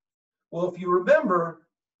concrete. Well, if you remember,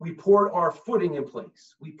 we poured our footing in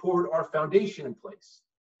place. We poured our foundation in place.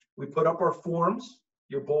 We put up our forms,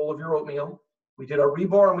 your bowl of your oatmeal. We did our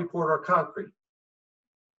rebar and we poured our concrete.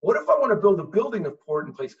 What if I want to build a building of poured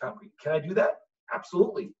in place concrete? Can I do that?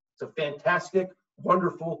 Absolutely. It's a fantastic,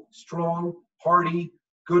 wonderful, strong, hardy,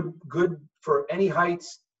 good for any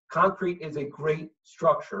heights. Concrete is a great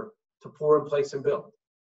structure to pour in place and build.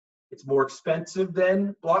 It's more expensive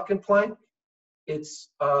than block and plank.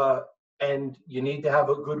 And you need to have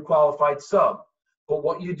a good qualified sub. But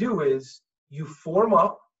what you do is you form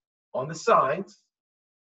up on the sides,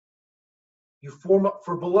 you form up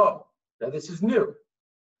for below. Now this is new.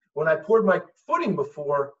 When I poured my footing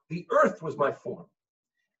before, the earth was my form.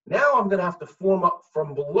 Now I'm gonna have to form up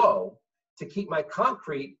from below to keep my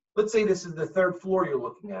concrete. Let's say this is the third floor you're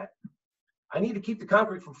looking at. I need to keep the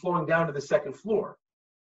concrete from flowing down to the second floor.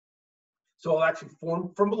 So I'll actually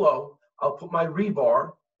form from below. I'll put my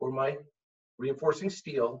rebar or my reinforcing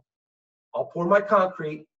steel. I'll pour my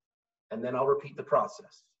concrete, and then I'll repeat the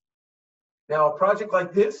process. Now, a project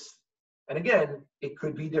like this, and again, it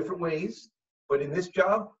could be different ways, but in this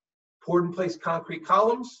job, poured in place concrete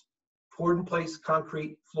columns, poured in place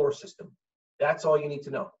concrete floor system. That's all you need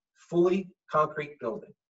to know. Fully concrete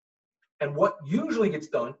building. And what usually gets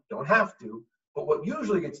done, don't have to, but what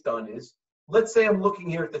usually gets done is, let's say I'm looking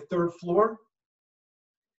here at the third floor.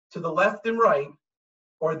 To the left and right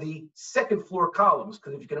are the second floor columns,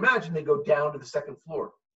 because if you can imagine, they go down to the second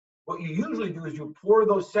floor. What you usually do is you pour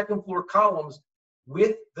those second floor columns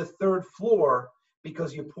with the third floor,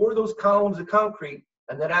 because you pour those columns of concrete,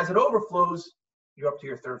 and then as it overflows, you're up to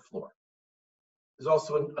your third floor. There's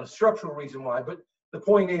also a structural reason why, but the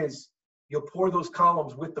point is, you'll pour those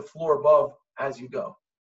columns with the floor above as you go.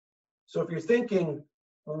 So if you're thinking,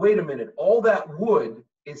 well, wait a minute, all that wood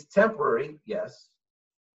is temporary, yes,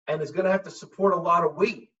 and is going to have to support a lot of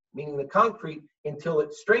weight, meaning the concrete, until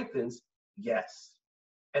it strengthens, yes.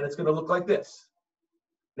 And it's going to look like this.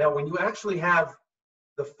 Now, when you actually have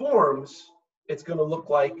the forms, it's going to look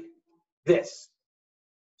like this.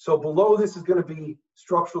 So below this is going to be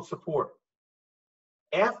structural support.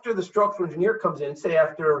 After the structural engineer comes in, say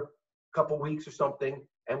after a couple weeks or something,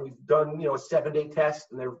 and we've done, a 7-day test,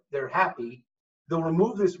 and they're happy, they'll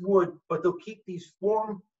remove this wood, but they'll keep these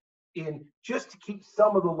form in just to keep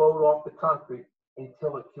some of the load off the concrete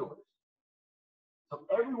until it cures. So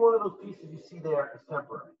every one of those pieces you see there is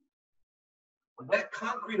temporary. When that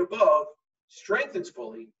concrete above strengthens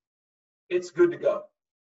fully, it's good to go.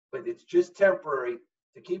 But it's just temporary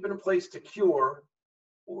to keep it in place to cure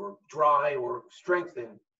or dry or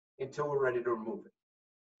strengthen until we're ready to remove it.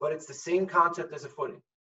 But it's the same concept as a footing.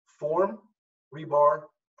 Form, rebar,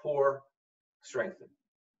 pour, strengthen.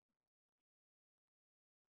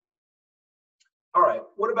 All right,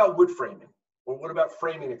 what about wood framing? Or what about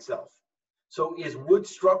framing itself? So is wood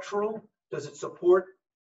structural? Does it support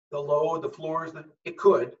the load, the floors? It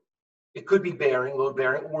could. It could be bearing, load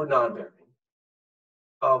bearing, or non-bearing.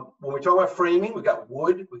 When we talk about framing, we got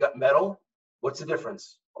wood, we got metal. What's the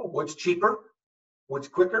difference? Oh, wood's cheaper, wood's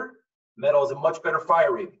quicker. Metal is a much better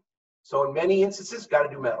fire rating. So in many instances, got to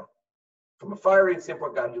do metal. From a fire rating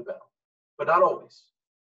standpoint, got to do metal, but not always.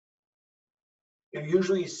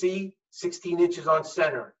 Usually you see 16 inches on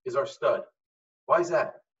center is our stud. Why is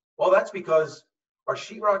that? Well, that's because our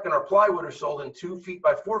sheetrock and our plywood are sold in 2 feet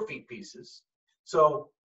by 4 feet pieces. So,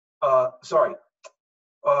 4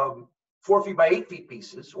 feet by 8 feet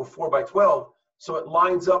pieces, or 4 by 12. So it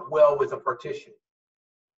lines up well with a partition.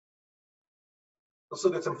 Let's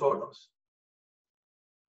look at some photos.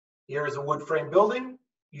 Here is a wood frame building.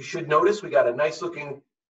 You should notice we got a nice looking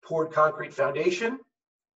poured concrete foundation.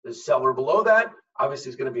 There's a cellar below that. Obviously,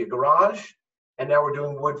 it's going to be a garage. And now we're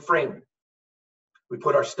doing wood framing. We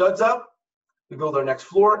put our studs up, we build our next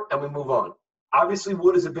floor, and we move on. Obviously,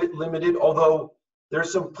 wood is a bit limited, although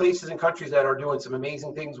there's some places and countries that are doing some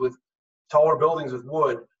amazing things with taller buildings with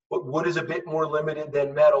wood, but wood is a bit more limited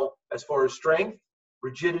than metal as far as strength,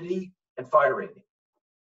 rigidity, and fire rating.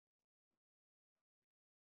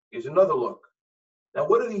 Here's another look. Now,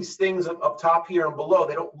 what are these things up top here and below?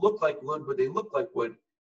 They don't look like wood, but they look like wood.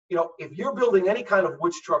 If you're building any kind of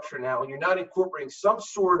wood structure now and you're not incorporating some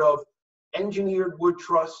sort of engineered wood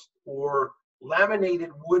truss or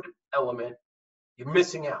laminated wood element, you're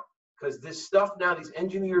missing out. Because this stuff now, these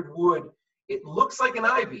engineered wood, it looks like an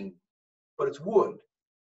I-beam, but it's wood.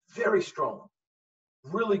 Very strong.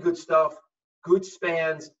 Really good stuff. Good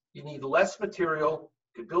spans. You need less material.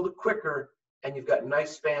 You could build it quicker, and you've got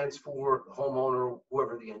nice spans for the homeowner,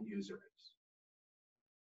 whoever the end user is.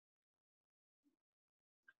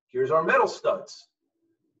 Here's our metal studs.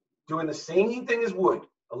 Doing the same thing as wood,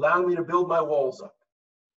 allowing me to build my walls up.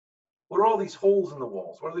 What are all these holes in the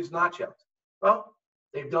walls? What are these notch outs? Well,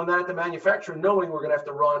 they've done that at the manufacturer, knowing we're going to have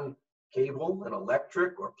to run cable and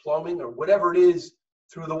electric or plumbing or whatever it is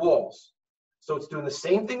through the walls. So it's doing the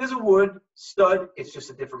same thing as a wood stud, it's just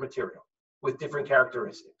a different material with different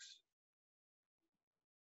characteristics.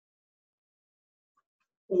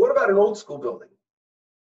 Well, what about an old school building?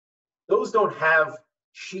 Those don't have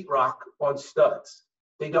sheetrock on studs.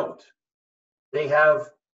 They don't. They have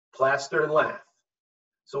plaster and lath.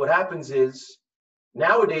 So what happens is,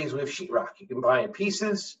 nowadays we have sheetrock. You can buy in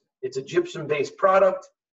pieces. It's a gypsum-based product.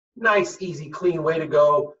 Nice, easy, clean way to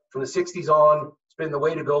go. From the 60s on, it's been the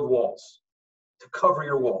way to build walls, to cover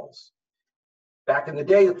your walls. Back in the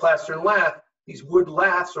day, the plaster and lath, these wood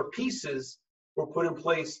laths or pieces were put in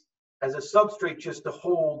place as a substrate just to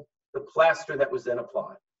hold the plaster that was then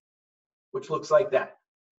applied, which looks like that.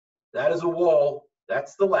 That is a wall.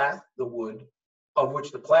 That's the lath, the wood, of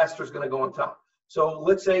which the plaster is going to go on top. So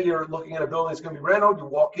let's say you're looking at a building that's going to be renovated. You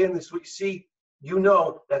walk in, this is what you see. You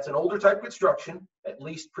know that's an older type construction, at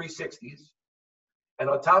least pre-60s. And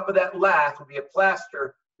on top of that lath will be a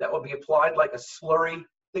plaster that will be applied like a slurry.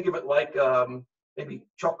 Think of it like maybe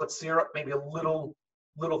chocolate syrup, maybe a little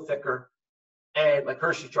thicker, and like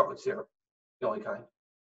Hershey's chocolate syrup, the only kind.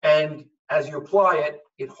 And as you apply it,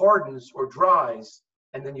 it hardens or dries,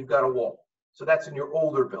 and then you've got a wall. So that's in your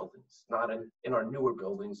older buildings, not in our newer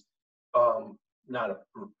buildings. Not a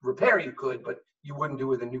repair you could, but you wouldn't do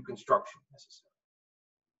with a new construction necessarily.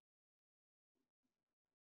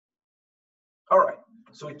 All right,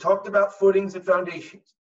 so we talked about footings and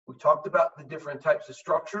foundations. We talked about the different types of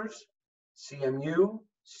structures: CMU,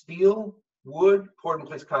 steel, wood, poured in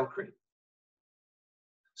place concrete.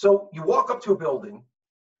 So you walk up to a building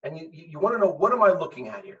and you want to know, what am I looking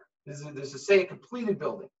at here? This is say a completed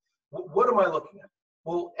building. What am I looking at?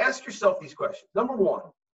 Well, ask yourself these questions. Number one,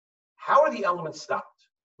 how are the elements stopped?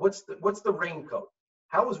 What's the raincoat?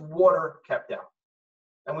 How is water kept out?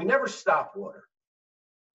 And we never stop water.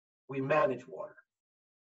 We manage water.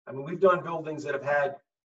 I mean, we've done buildings that have had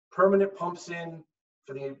permanent pumps in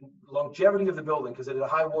for the longevity of the building because it is a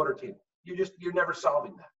high water table. You're never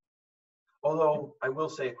solving that. Although I will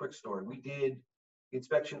say a quick story. We did the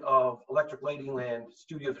inspection of Electric Lighting Land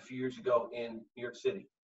Studios a few years ago in New York City.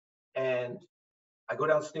 And I go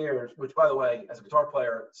downstairs, which, by the way, as a guitar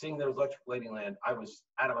player, seeing that it was Electric Lighting Land, I was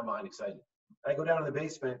out of my mind excited. I go down to the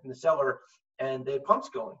basement in the cellar, and they had pumps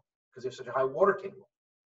going because there's such a high water table.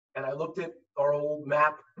 And I looked at our old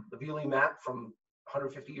map, the VLE map from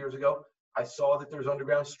 150 years ago. I saw that there's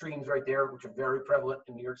underground streams right there, which are very prevalent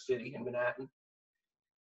in New York City and Manhattan.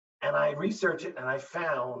 And I researched it, and I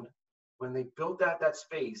found when they built out that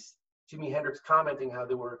space, Jimi Hendrix commenting how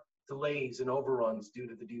there were delays and overruns due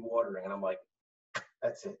to the dewatering. And I'm like,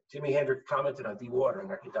 that's it. Jimi Hendrix commented on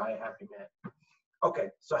dewatering. I could die a happy man. Okay,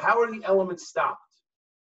 so how are the elements stopped?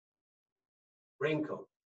 Raincoat.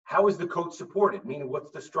 How is the coat supported? Meaning,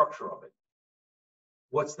 what's the structure of it?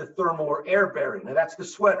 What's the thermal or air bearing? Now, that's the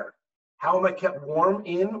sweater. How am I kept warm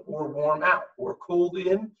in or warm out? Or cold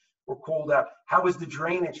in or cold out? How is the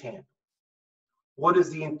drainage handled? What is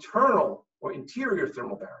the internal or interior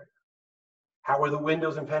thermal barrier? How are the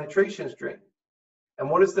windows and penetrations drained? And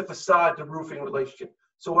what is the facade to roofing relationship?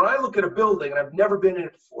 So when I look at a building, and I've never been in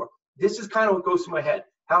it before, this is kind of what goes through my head.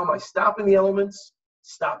 How am I stopping the elements,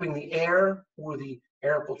 stopping the air or the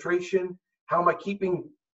air infiltration? How am I keeping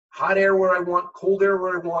hot air where I want, cold air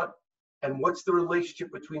where I want? And what's the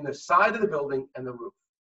relationship between the side of the building and the roof?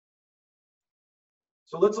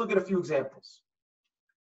 So let's look at a few examples.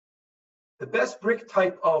 The best brick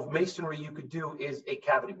type of masonry you could do is a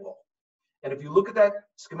cavity wall. And if you look at that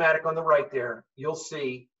schematic on the right there, you'll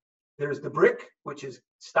see there's the brick, which is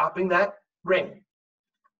stopping that ring.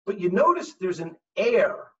 But you notice there's an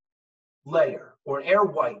air layer or an air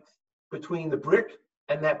white between the brick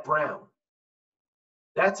and that brown.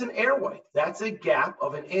 That's an air white. That's a gap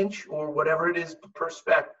of an inch or whatever it is per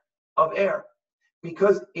spec of air.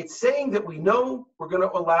 Because it's saying that we know we're going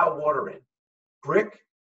to allow water in. Brick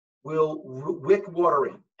will wick water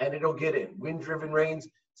in, and it'll get in. Wind-driven rains,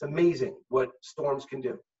 it's amazing what storms can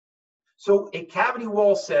do. So a cavity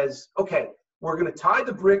wall says, okay, we're going to tie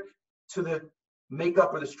the brick to the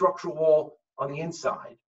makeup or the structural wall on the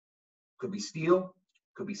inside. Could be steel,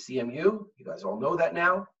 could be CMU. You guys all know that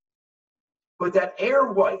now. But that air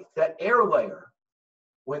white, that air layer,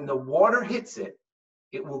 when the water hits it,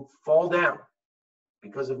 it will fall down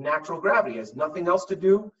because of natural gravity. It has nothing else to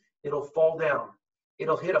do. It'll fall down.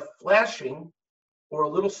 It'll hit a flashing or a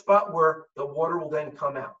little spot where the water will then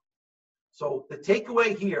come out. So the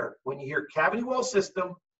takeaway here, when you hear cavity wall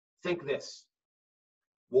system, think this.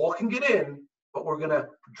 Wall can get in, but we're going to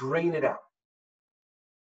drain it out.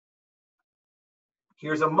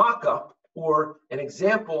 Here's a mock-up or an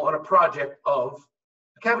example on a project of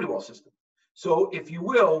cavity wall system. So if you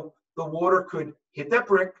will, the water could hit that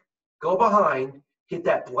brick, go behind, hit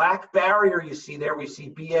that black barrier you see there, we see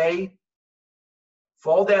BA,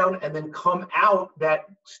 fall down, and then come out that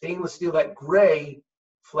stainless steel, that gray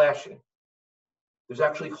flashing. There's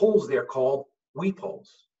actually holes there called weep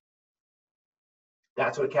holes.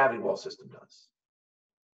 That's what a cavity wall system does.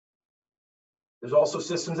 There's also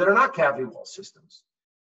systems that are not cavity wall systems.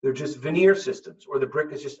 They're just veneer systems, or the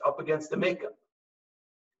brick is just up against the makeup.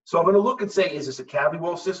 So I'm going to look and say, is this a cavity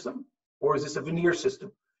wall system, or is this a veneer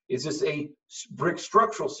system? Is this a brick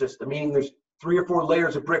structural system, meaning there's 3 or 4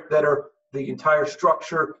 layers of brick that are the entire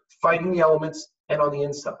structure fighting the elements and on the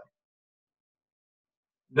inside?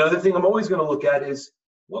 Another thing I'm always going to look at is,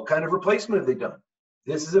 what kind of replacement have they done?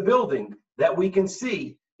 This is a building that we can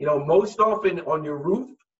see, most often on your roof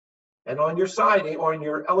and on your siding or on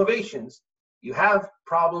your elevations, you have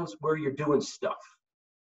problems where you're doing stuff,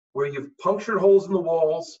 where you've punctured holes in the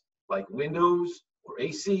walls, like windows or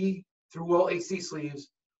AC, through-wall AC sleeves,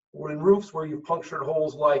 or in roofs where you've punctured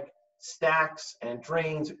holes like stacks and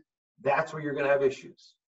drains. That's where you're going to have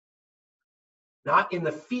issues. Not in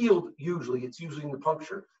the field usually, it's usually in the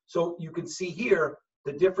puncture. So you can see here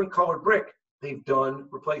the different colored brick, they've done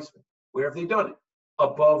replacement. Where have they done it?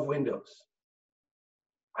 Above windows.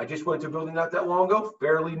 I just went to a building not that long ago,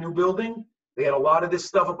 fairly new building. They had a lot of this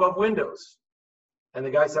stuff above windows. And the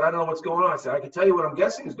guy said, I don't know what's going on. I said, I can tell you what I'm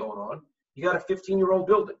guessing is going on. You got a 15-year-old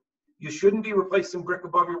building. You shouldn't be replacing brick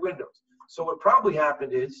above your windows. So what probably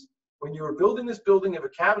happened is, when you were building this building of a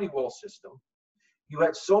cavity wall system, you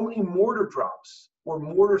had so many mortar drops, or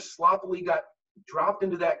mortar sloppily got dropped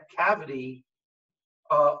into that cavity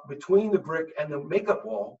between the brick and the makeup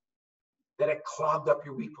wall, that it clogged up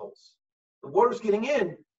your weep holes. The water's getting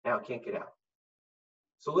in, now it can't get out.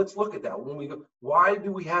 So let's look at that. When we go, why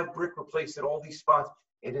do we have brick replaced at all these spots?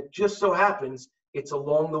 And it just so happens it's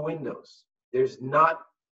along the windows.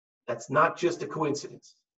 That's not just a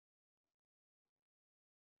coincidence.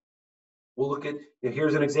 We'll look at,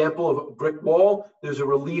 here's an example of a brick wall. There's a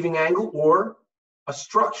relieving angle or a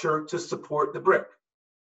structure to support the brick.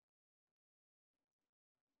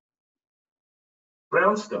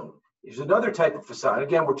 Brownstone is another type of facade.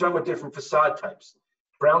 Again, we're talking about different facade types.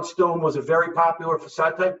 Brownstone was a very popular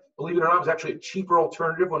facade type. Believe it or not, it was actually a cheaper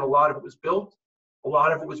alternative when a lot of it was built. A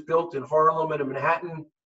lot of it was built in Harlem and in Manhattan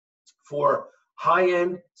for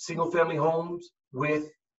high-end single-family homes with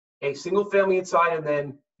a single family inside, and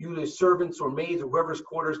then usually servants or maids or whoever's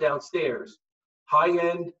quarters downstairs.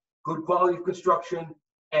 High-end, good quality of construction,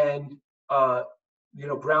 and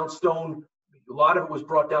brownstone. A lot of it was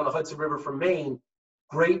brought down the Hudson River from Maine.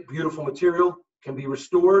 Great, beautiful material, can be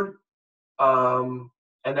restored, and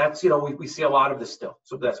that's we see a lot of this still.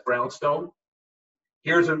 So that's brownstone.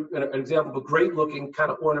 Here's an example of a great-looking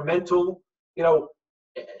kind of ornamental.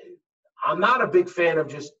 I'm not a big fan of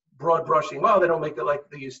just broad brushing. Well, they don't make it like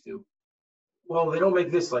they used to. Well, they don't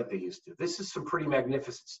make this like they used to. This is some pretty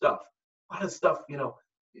magnificent stuff. A lot of stuff,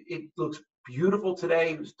 it looks beautiful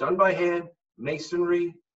today. It was done by hand,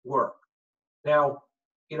 masonry work. Now,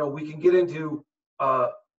 we can get into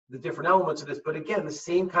the different elements of this, but again, the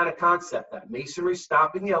same kind of concept, that masonry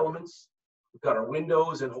stopping the elements. We've got our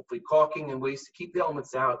windows and hopefully caulking and ways to keep the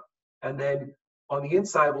elements out. And then on the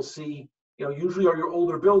inside, we'll see, usually are your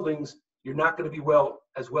older buildings, you're not going to be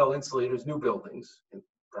as well insulated as new buildings. And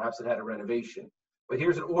perhaps it had a renovation. But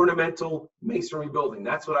here's an ornamental masonry building.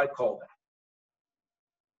 That's what I'd call that.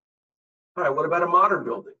 All right, what about a modern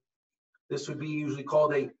building? This would be usually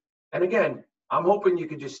called and again, I'm hoping you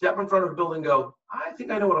could just step in front of a building and go, I think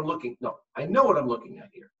I know what I'm looking. No, I know what I'm looking at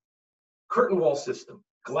here. Curtain wall system,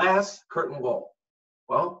 glass curtain wall.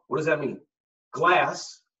 Well, what does that mean?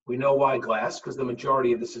 Glass, we know why glass, because the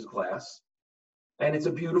majority of this is glass. And it's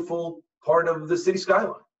a beautiful part of the city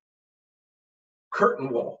skyline. Curtain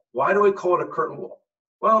wall. Why do we call it a curtain wall?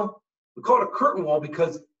 Well, we call it a curtain wall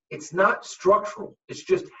because it's not structural. It's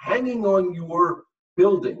just hanging on your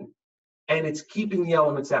building and it's keeping the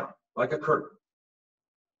elements out, like a curtain.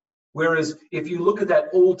 Whereas if you look at that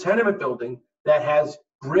old tenement building that has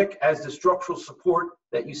brick as the structural support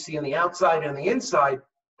that you see on the outside and the inside,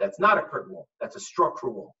 that's not a curtain wall. That's a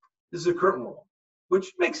structural wall. This is a curtain wall,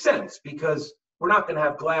 which makes sense because we're not going to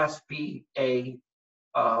have glass be a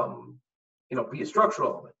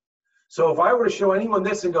structural element. So if I were to show anyone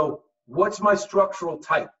this and go, what's my structural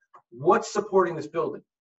type? What's supporting this building?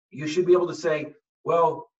 You should be able to say,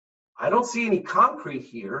 well, I don't see any concrete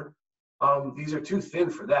here. These are too thin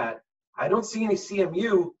for that. I don't see any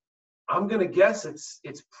CMU. I'm going to guess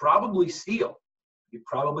it's probably steel. You'd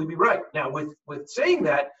probably be right. Now, with saying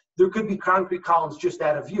that, there could be concrete columns just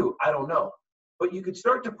out of view. I don't know. But you could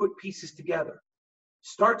start to put pieces together.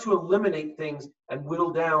 start to eliminate things and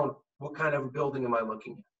whittle down what kind of building am I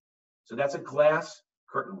looking at. So that's a glass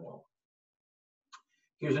curtain wall.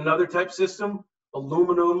 Here's another type system,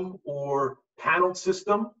 aluminum or paneled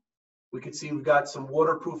system. We can see we've got some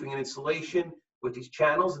waterproofing and insulation with these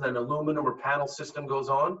channels, and then aluminum or panel system goes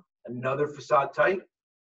on, another facade type.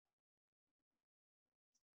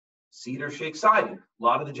 Cedar shake siding. A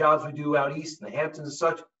lot of the jobs we do out east in the Hamptons and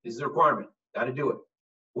such is the requirement. Got to do it.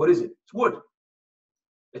 What is it? It's wood.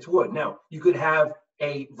 It's wood. Now, you could have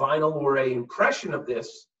a vinyl or a impression of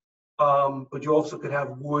this, but you also could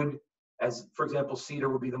have wood as, for example, cedar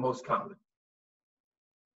would be the most common.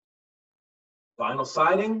 Vinyl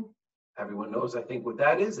siding, everyone knows, I think, what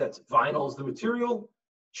that is. That's vinyl is the material,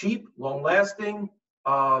 cheap, long-lasting,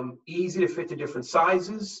 easy to fit to different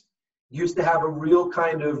sizes. Used to have a real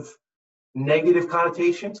kind of negative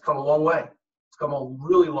connotation. It's come a long way. It's come a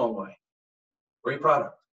really long way. Great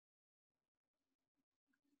product.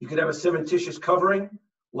 You could have a cementitious covering,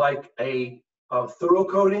 like a thorough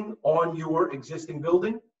coating on your existing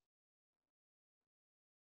building.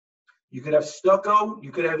 You could have stucco.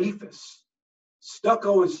 You could have ephes.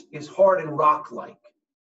 Stucco is hard and rock-like.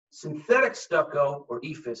 Synthetic stucco or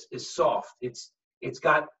ephes is soft. It's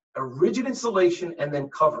got a rigid insulation and then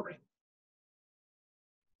covering.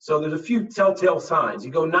 So there's a few telltale signs. You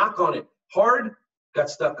go knock on it hard, got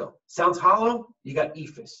stucco. Sounds hollow, you got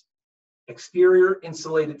ephes. Exterior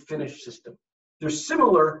insulated finish system. They're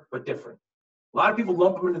similar but different. A lot of people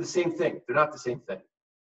lump them into the same thing. They're not the same thing.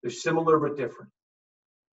 They're similar but different.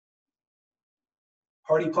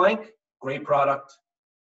 Hardy plank, great product.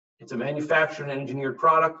 It's a manufactured and engineered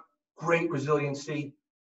product. Great resiliency,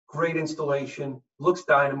 great installation, looks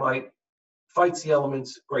dynamite, fights the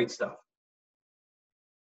elements, great stuff.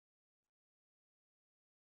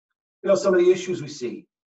 You know, some of the issues we see,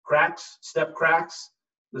 cracks, step cracks.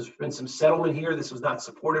 There's been some settlement here. This was not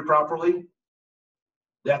supported properly.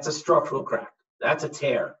 That's a structural crack. That's a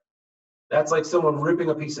tear. That's like someone ripping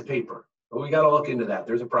a piece of paper. But we got to look into that.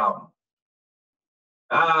 There's a problem.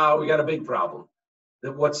 We got a big problem.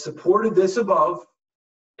 That what supported this above,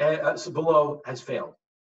 below has failed.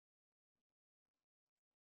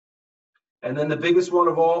 And then the biggest one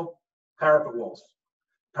of all, parapet walls.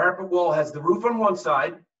 Parapet wall has the roof on one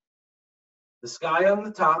side, the sky on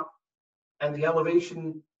the top, and the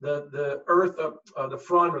elevation, the earth, the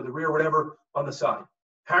front or the rear, whatever, on the side.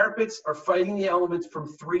 Parapets are fighting the elements from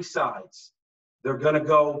three sides. They're going to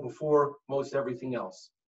go before most everything else.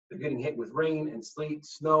 They're getting hit with rain and sleet,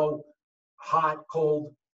 snow, hot,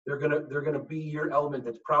 cold. They're gonna be your element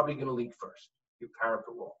that's probably going to leak first. Your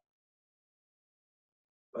parapet wall,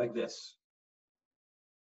 like this.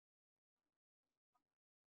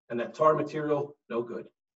 And that tar material, no good.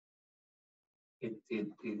 It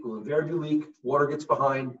will invariably leak, water gets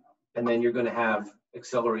behind, and then you're going to have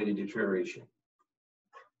accelerated deterioration.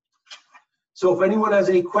 So if anyone has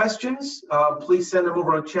any questions, please send them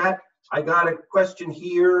over on chat. I got a question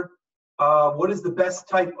here. What is the best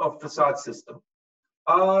type of facade system?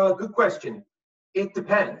 Good question. It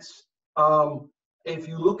depends. If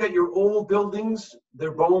you look at your old buildings,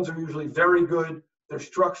 their bones are usually very good. They're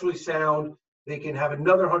structurally sound. They can have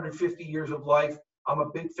another 150 years of life. I'm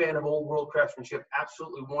a big fan of old world craftsmanship,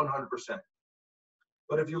 absolutely 100%.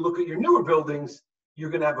 But if you look at your newer buildings,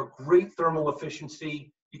 you're going to have a great thermal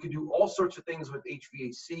efficiency. You can do all sorts of things with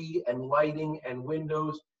HVAC and lighting and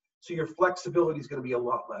windows. So your flexibility is going to be a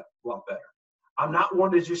lot better. I'm not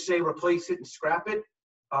one to just say replace it and scrap it.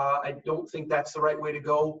 I don't think that's the right way to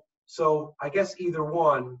go. So I guess either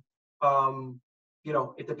one, you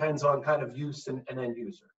know, it depends on kind of use and end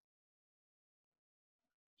user.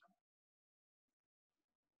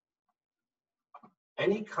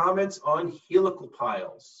 Any comments on helical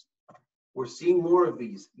piles? We're seeing more of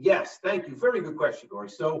these. Yes, thank you. Very good question, Corey.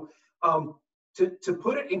 So to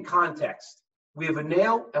put it in context, we have a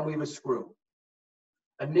nail and we have a screw.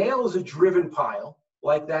 A nail is a driven pile,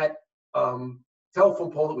 like that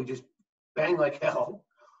telephone pole that we just bang like hell.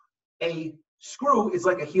 A screw is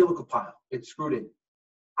like a helical pile. It's screwed in.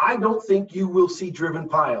 I don't think you will see driven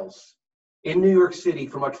piles in New York City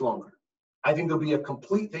for much longer. I think there'll be a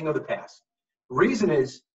complete thing of the past. Reason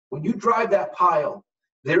is, when you drive that pile,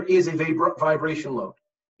 there is a vibration load.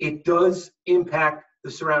 It does impact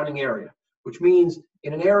the surrounding area, which means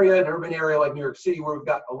in an area, an urban area like New York City, where we've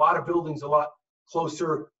got a lot of buildings a lot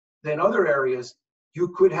closer than other areas, you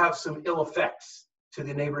could have some ill effects to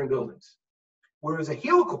the neighboring buildings. Whereas a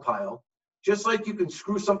helical pile, just like you can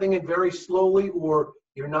screw something in very slowly, or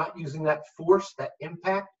you're not using that force, that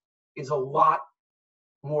impact is a lot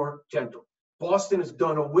more gentle. Boston has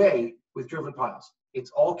done away with driven piles.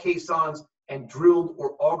 It's all caissons and drilled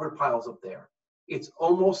or auger piles up there. It's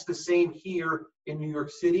almost the same here in New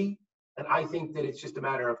York City, and I think that it's just a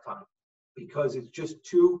matter of time because it's just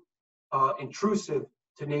too intrusive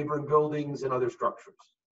to neighboring buildings and other structures.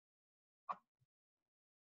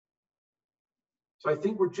 So I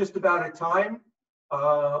think we're just about at time.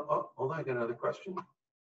 Oh, hold on, I got another question.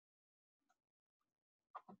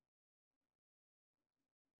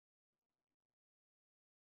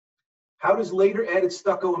 How does later added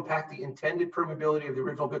stucco impact the intended permeability of the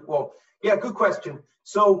original brick wall? Yeah, good question.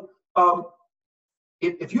 So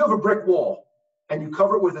if you have a brick wall and you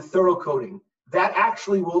cover it with a thorough coating, that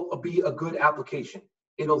actually will be a good application.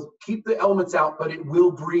 It'll keep the elements out, but it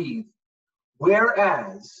will breathe.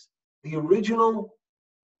 Whereas the original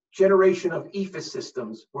generation of EIFS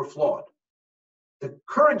systems were flawed. The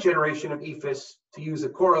current generation of EIFS, to use a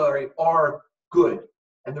corollary, are good.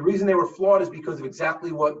 And the reason they were flawed is because of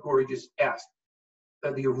exactly what Gory just asked.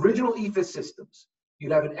 The original EIFS systems,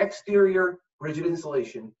 you'd have an exterior rigid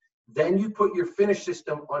insulation, then you put your finish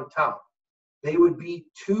system on top. They would be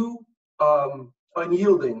too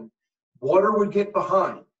unyielding. Water would get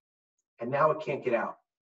behind, and now it can't get out.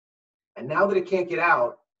 And now that it can't get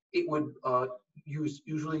out, it would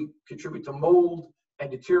usually contribute to mold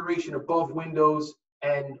and deterioration above windows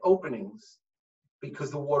and openings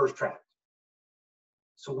because the water's trapped.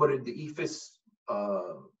 So what did the EIFS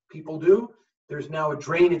people do? There's now a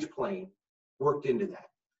drainage plane worked into that.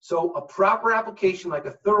 So a proper application like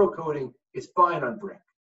a thorough coating is fine on brick,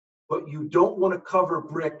 but you don't want to cover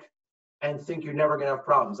brick and think you're never going to have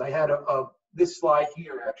problems. I had this slide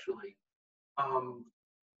here actually.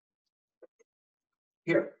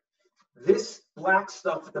 Here, this black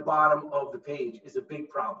stuff at the bottom of the page is a big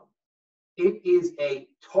problem. It is a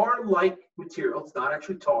tar-like material. It's not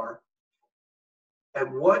actually tar.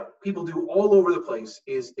 And what people do all over the place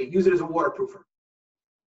is they use it as a waterproofer.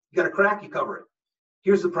 You got a crack, you cover it.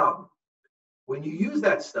 Here's the problem. When you use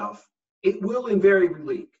that stuff, it will invariably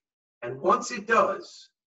leak. And once it does,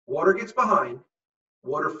 water gets behind,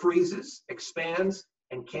 water freezes, expands,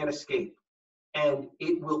 and can't escape. And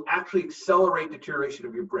it will actually accelerate deterioration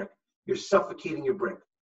of your brick. You're suffocating your brick.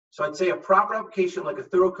 So I'd say a proper application like a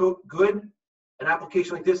thorough coat, good. An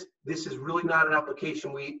application like this is really not an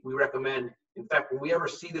application we recommend. In fact, when we ever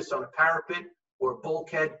see this on a parapet or a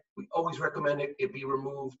bulkhead, we always recommend it be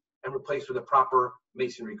removed and replaced with a proper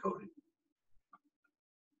masonry coating.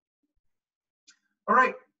 All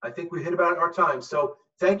right, I think we hit about our time. So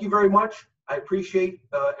thank you very much. I appreciate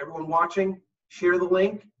everyone watching. Share the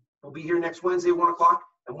link. We'll be here next Wednesday, 1 o'clock.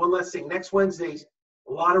 And one last thing, next Wednesday's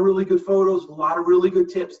a lot of really good photos, a lot of really good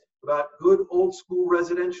tips about good old school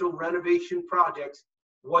residential renovation projects,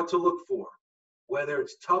 what to look for. Whether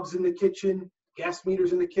it's tubs in the kitchen, gas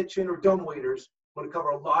meters in the kitchen, or dumbwaiters, I'm going to cover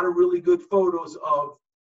a lot of really good photos of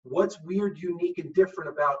what's weird, unique, and different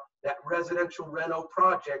about that residential reno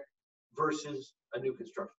project versus a new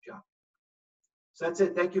construction job. So that's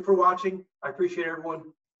it. Thank you for watching. I appreciate everyone.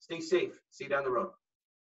 Stay safe. See you down the road.